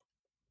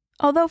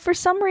 Although for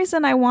some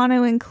reason I want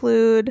to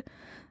include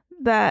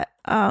that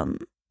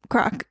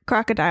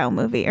crocodile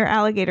movie or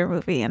alligator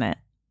movie in it.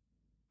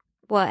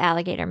 What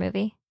alligator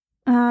movie?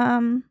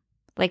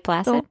 Lake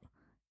Placid?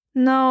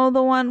 No,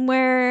 the one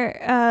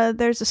where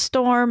there's a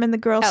storm and the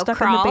girl's stuck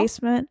Crawl? in the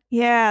basement.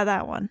 Yeah,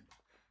 that one.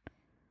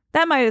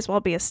 That might as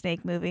well be a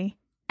snake movie.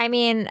 I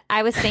mean,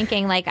 I was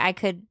thinking like I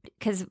could,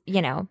 because,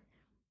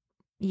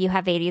 you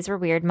have 80s Were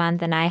Weird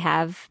month and I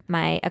have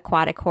my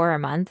aquatic horror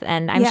month.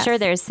 And I'm sure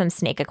there's some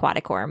snake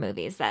aquatic horror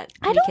movies that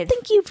I don't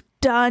think you've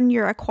done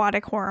your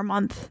aquatic horror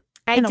month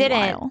in a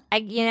while.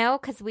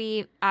 Because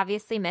we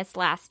obviously missed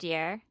last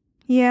year.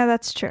 Yeah,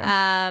 that's true.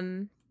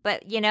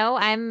 But,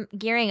 I'm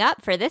gearing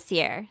up for this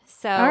year.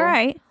 So all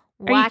right.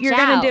 You're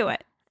going to do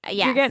it.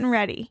 Yes. You're getting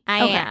ready.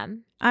 I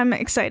am. I'm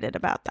excited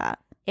about that.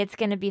 It's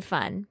going to be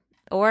fun.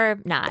 Or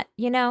not,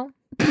 You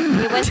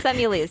win some,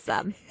 you lose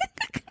some.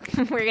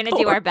 We're going to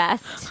do our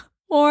best.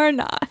 Or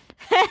not.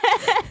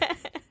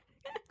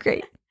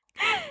 Great.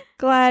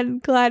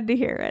 Glad to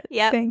hear it.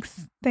 Yep.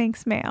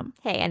 Thanks, ma'am.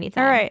 Hey,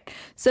 anytime. All right.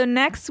 So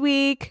next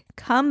week,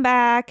 come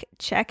back,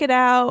 check it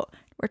out.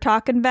 We're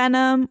talking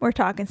Venom. We're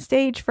talking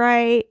Stage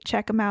Fright.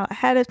 Check them out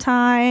ahead of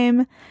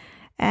time.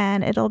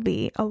 And it'll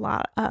be a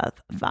lot of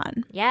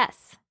fun.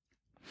 Yes.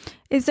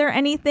 Is there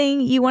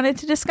anything you wanted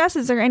to discuss?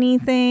 Is there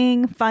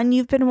anything fun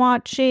you've been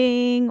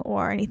watching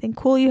or anything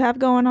cool you have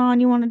going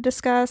on you want to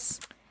discuss?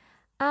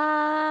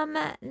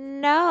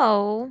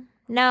 No.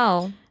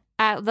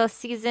 The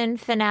season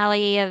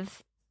finale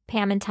of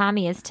Pam and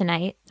Tommy is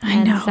tonight.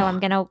 I know. So I'm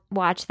going to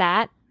watch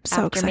that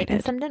So after making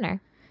excited. some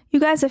dinner. You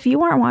guys, if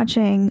you aren't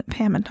watching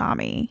Pam and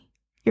Tommy,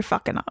 you're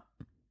fucking up.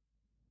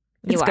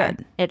 It's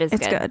good. It is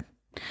It's good.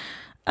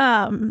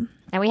 And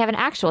we have an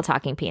actual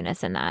talking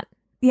penis in that.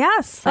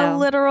 yes, a So-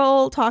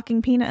 literal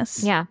talking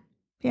penis. Yeah.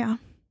 Yeah.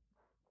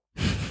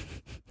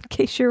 In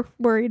case you're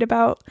worried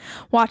about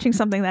watching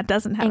something that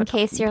doesn't have In a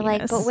talking case you're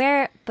like,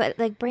 penis. but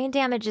like brain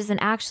damage isn't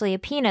actually a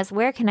penis.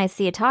 Where can I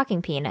see a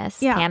talking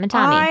penis? Yeah, Pam and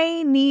Tommy.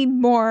 I need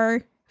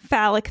more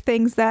phallic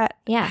things that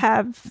Yeah.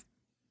 have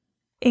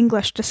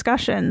English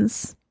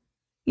discussions.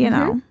 You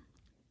know,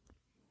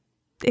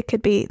 that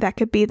could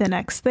be the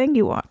next thing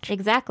you watch.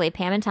 Exactly.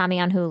 Pam and Tommy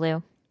on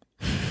Hulu.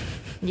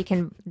 You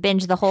can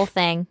binge the whole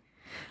thing.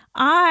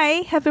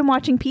 I have been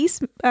watching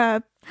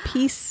Peacemaker.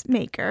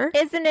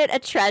 Isn't it a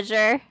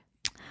treasure?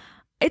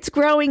 It's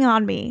growing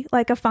on me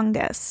like a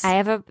fungus. I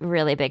have a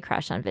really big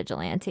crush on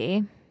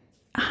Vigilante.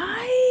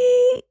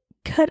 I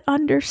could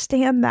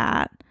understand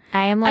that.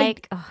 I am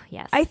like, oh,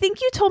 yes. I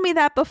think you told me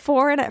that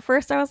before, and at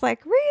first I was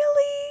like,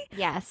 really?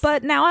 yes.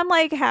 But now I'm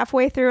like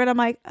halfway through, and I'm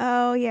like,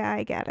 oh, yeah,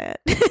 I get it.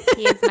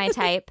 he is my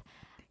type.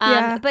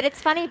 Yeah. But it's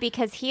funny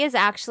because he has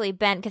actually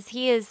been, because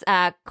he is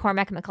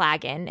Cormac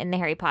McLaggen in the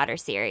Harry Potter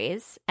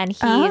series, and he's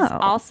Oh.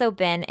 also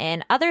been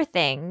in other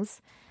things.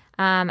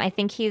 I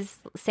think he's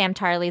Sam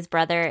Tarly's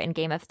brother in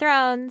Game of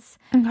Thrones.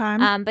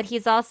 Okay. But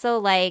he's also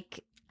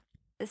like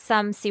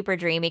some super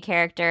dreamy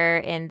character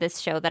in this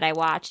show that I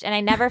watched, and I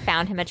never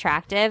found him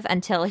attractive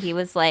until he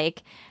was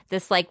like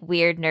this like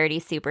weird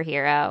nerdy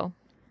superhero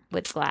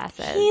with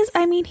glasses.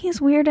 He's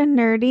weird and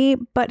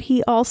nerdy, but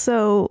he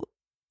also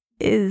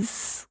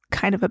is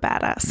kind of a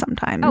badass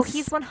sometimes. Oh,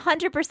 he's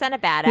 100% a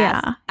badass.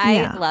 Yeah, I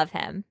yeah. love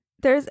him.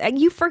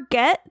 You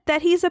forget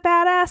that he's a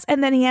badass,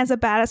 and then he has a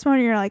badass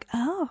moment, and you're like,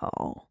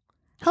 oh,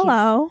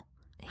 hello,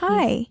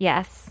 hi,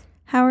 Yes.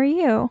 how are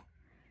you?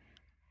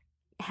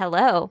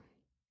 Hello,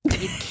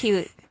 you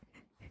cute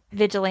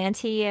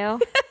vigilante, you.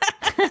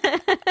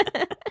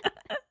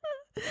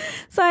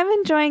 So I'm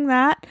enjoying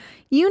that.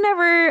 You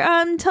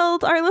never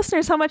told our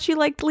listeners how much you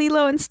liked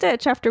Lilo and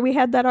Stitch after we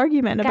had that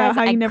argument about Guys,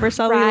 how you I never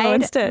saw Lilo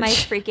and cried Stitch. my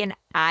freaking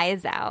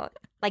eyes out.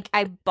 Like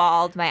I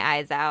bawled my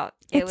eyes out.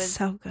 It It's was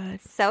so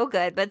good. so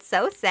good, but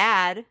so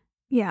sad.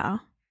 Yeah.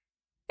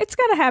 It's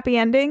got a happy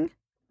ending.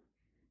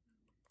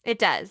 It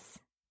does.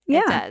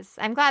 Yeah. It does.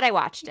 I'm glad I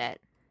watched it.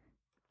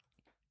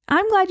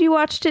 I'm glad you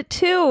watched it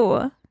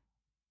too.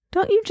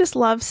 Don't you just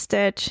love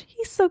Stitch?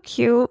 He's so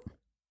cute.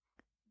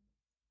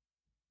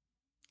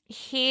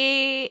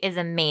 He is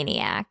a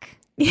maniac.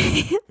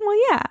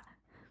 Well, yeah.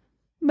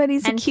 But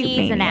he's and a cute he's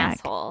maniac. an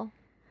asshole.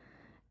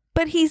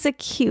 But he's a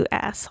cute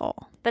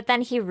asshole. But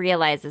then he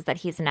realizes that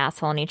he's an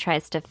asshole and he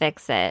tries to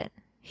fix it.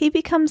 He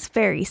becomes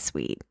very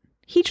sweet.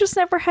 He just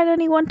never had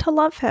anyone to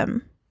love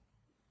him.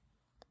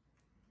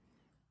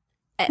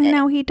 And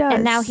now he does.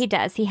 And now he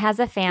does. He has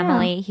a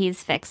family.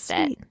 He's fixed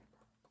Sweet. it.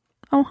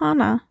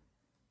 Ohana.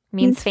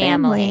 Means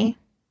family.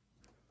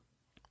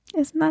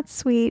 Isn't that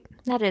sweet?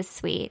 That is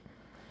sweet.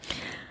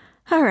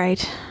 All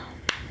right.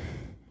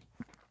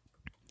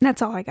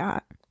 That's all I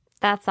got.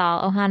 That's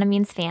all. Ohana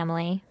means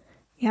family.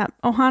 Yeah.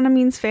 Ohana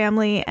means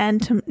family.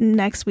 And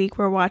next week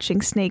we're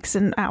watching Snakes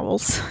and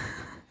Owls.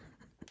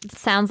 It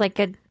sounds like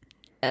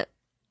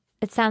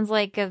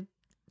a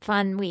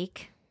fun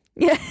week.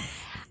 Yeah.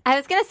 I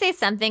was going to say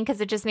something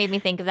because it just made me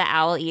think of the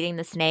owl eating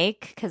the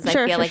snake because I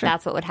feel like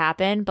that's what would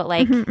happen. But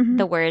like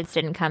the words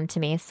didn't come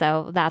to me.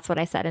 So that's what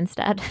I said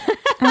instead.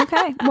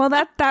 Okay. Well,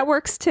 that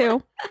works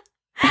too.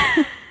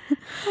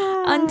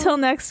 Until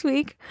next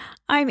week,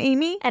 I'm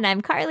Amy. And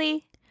I'm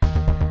Carly.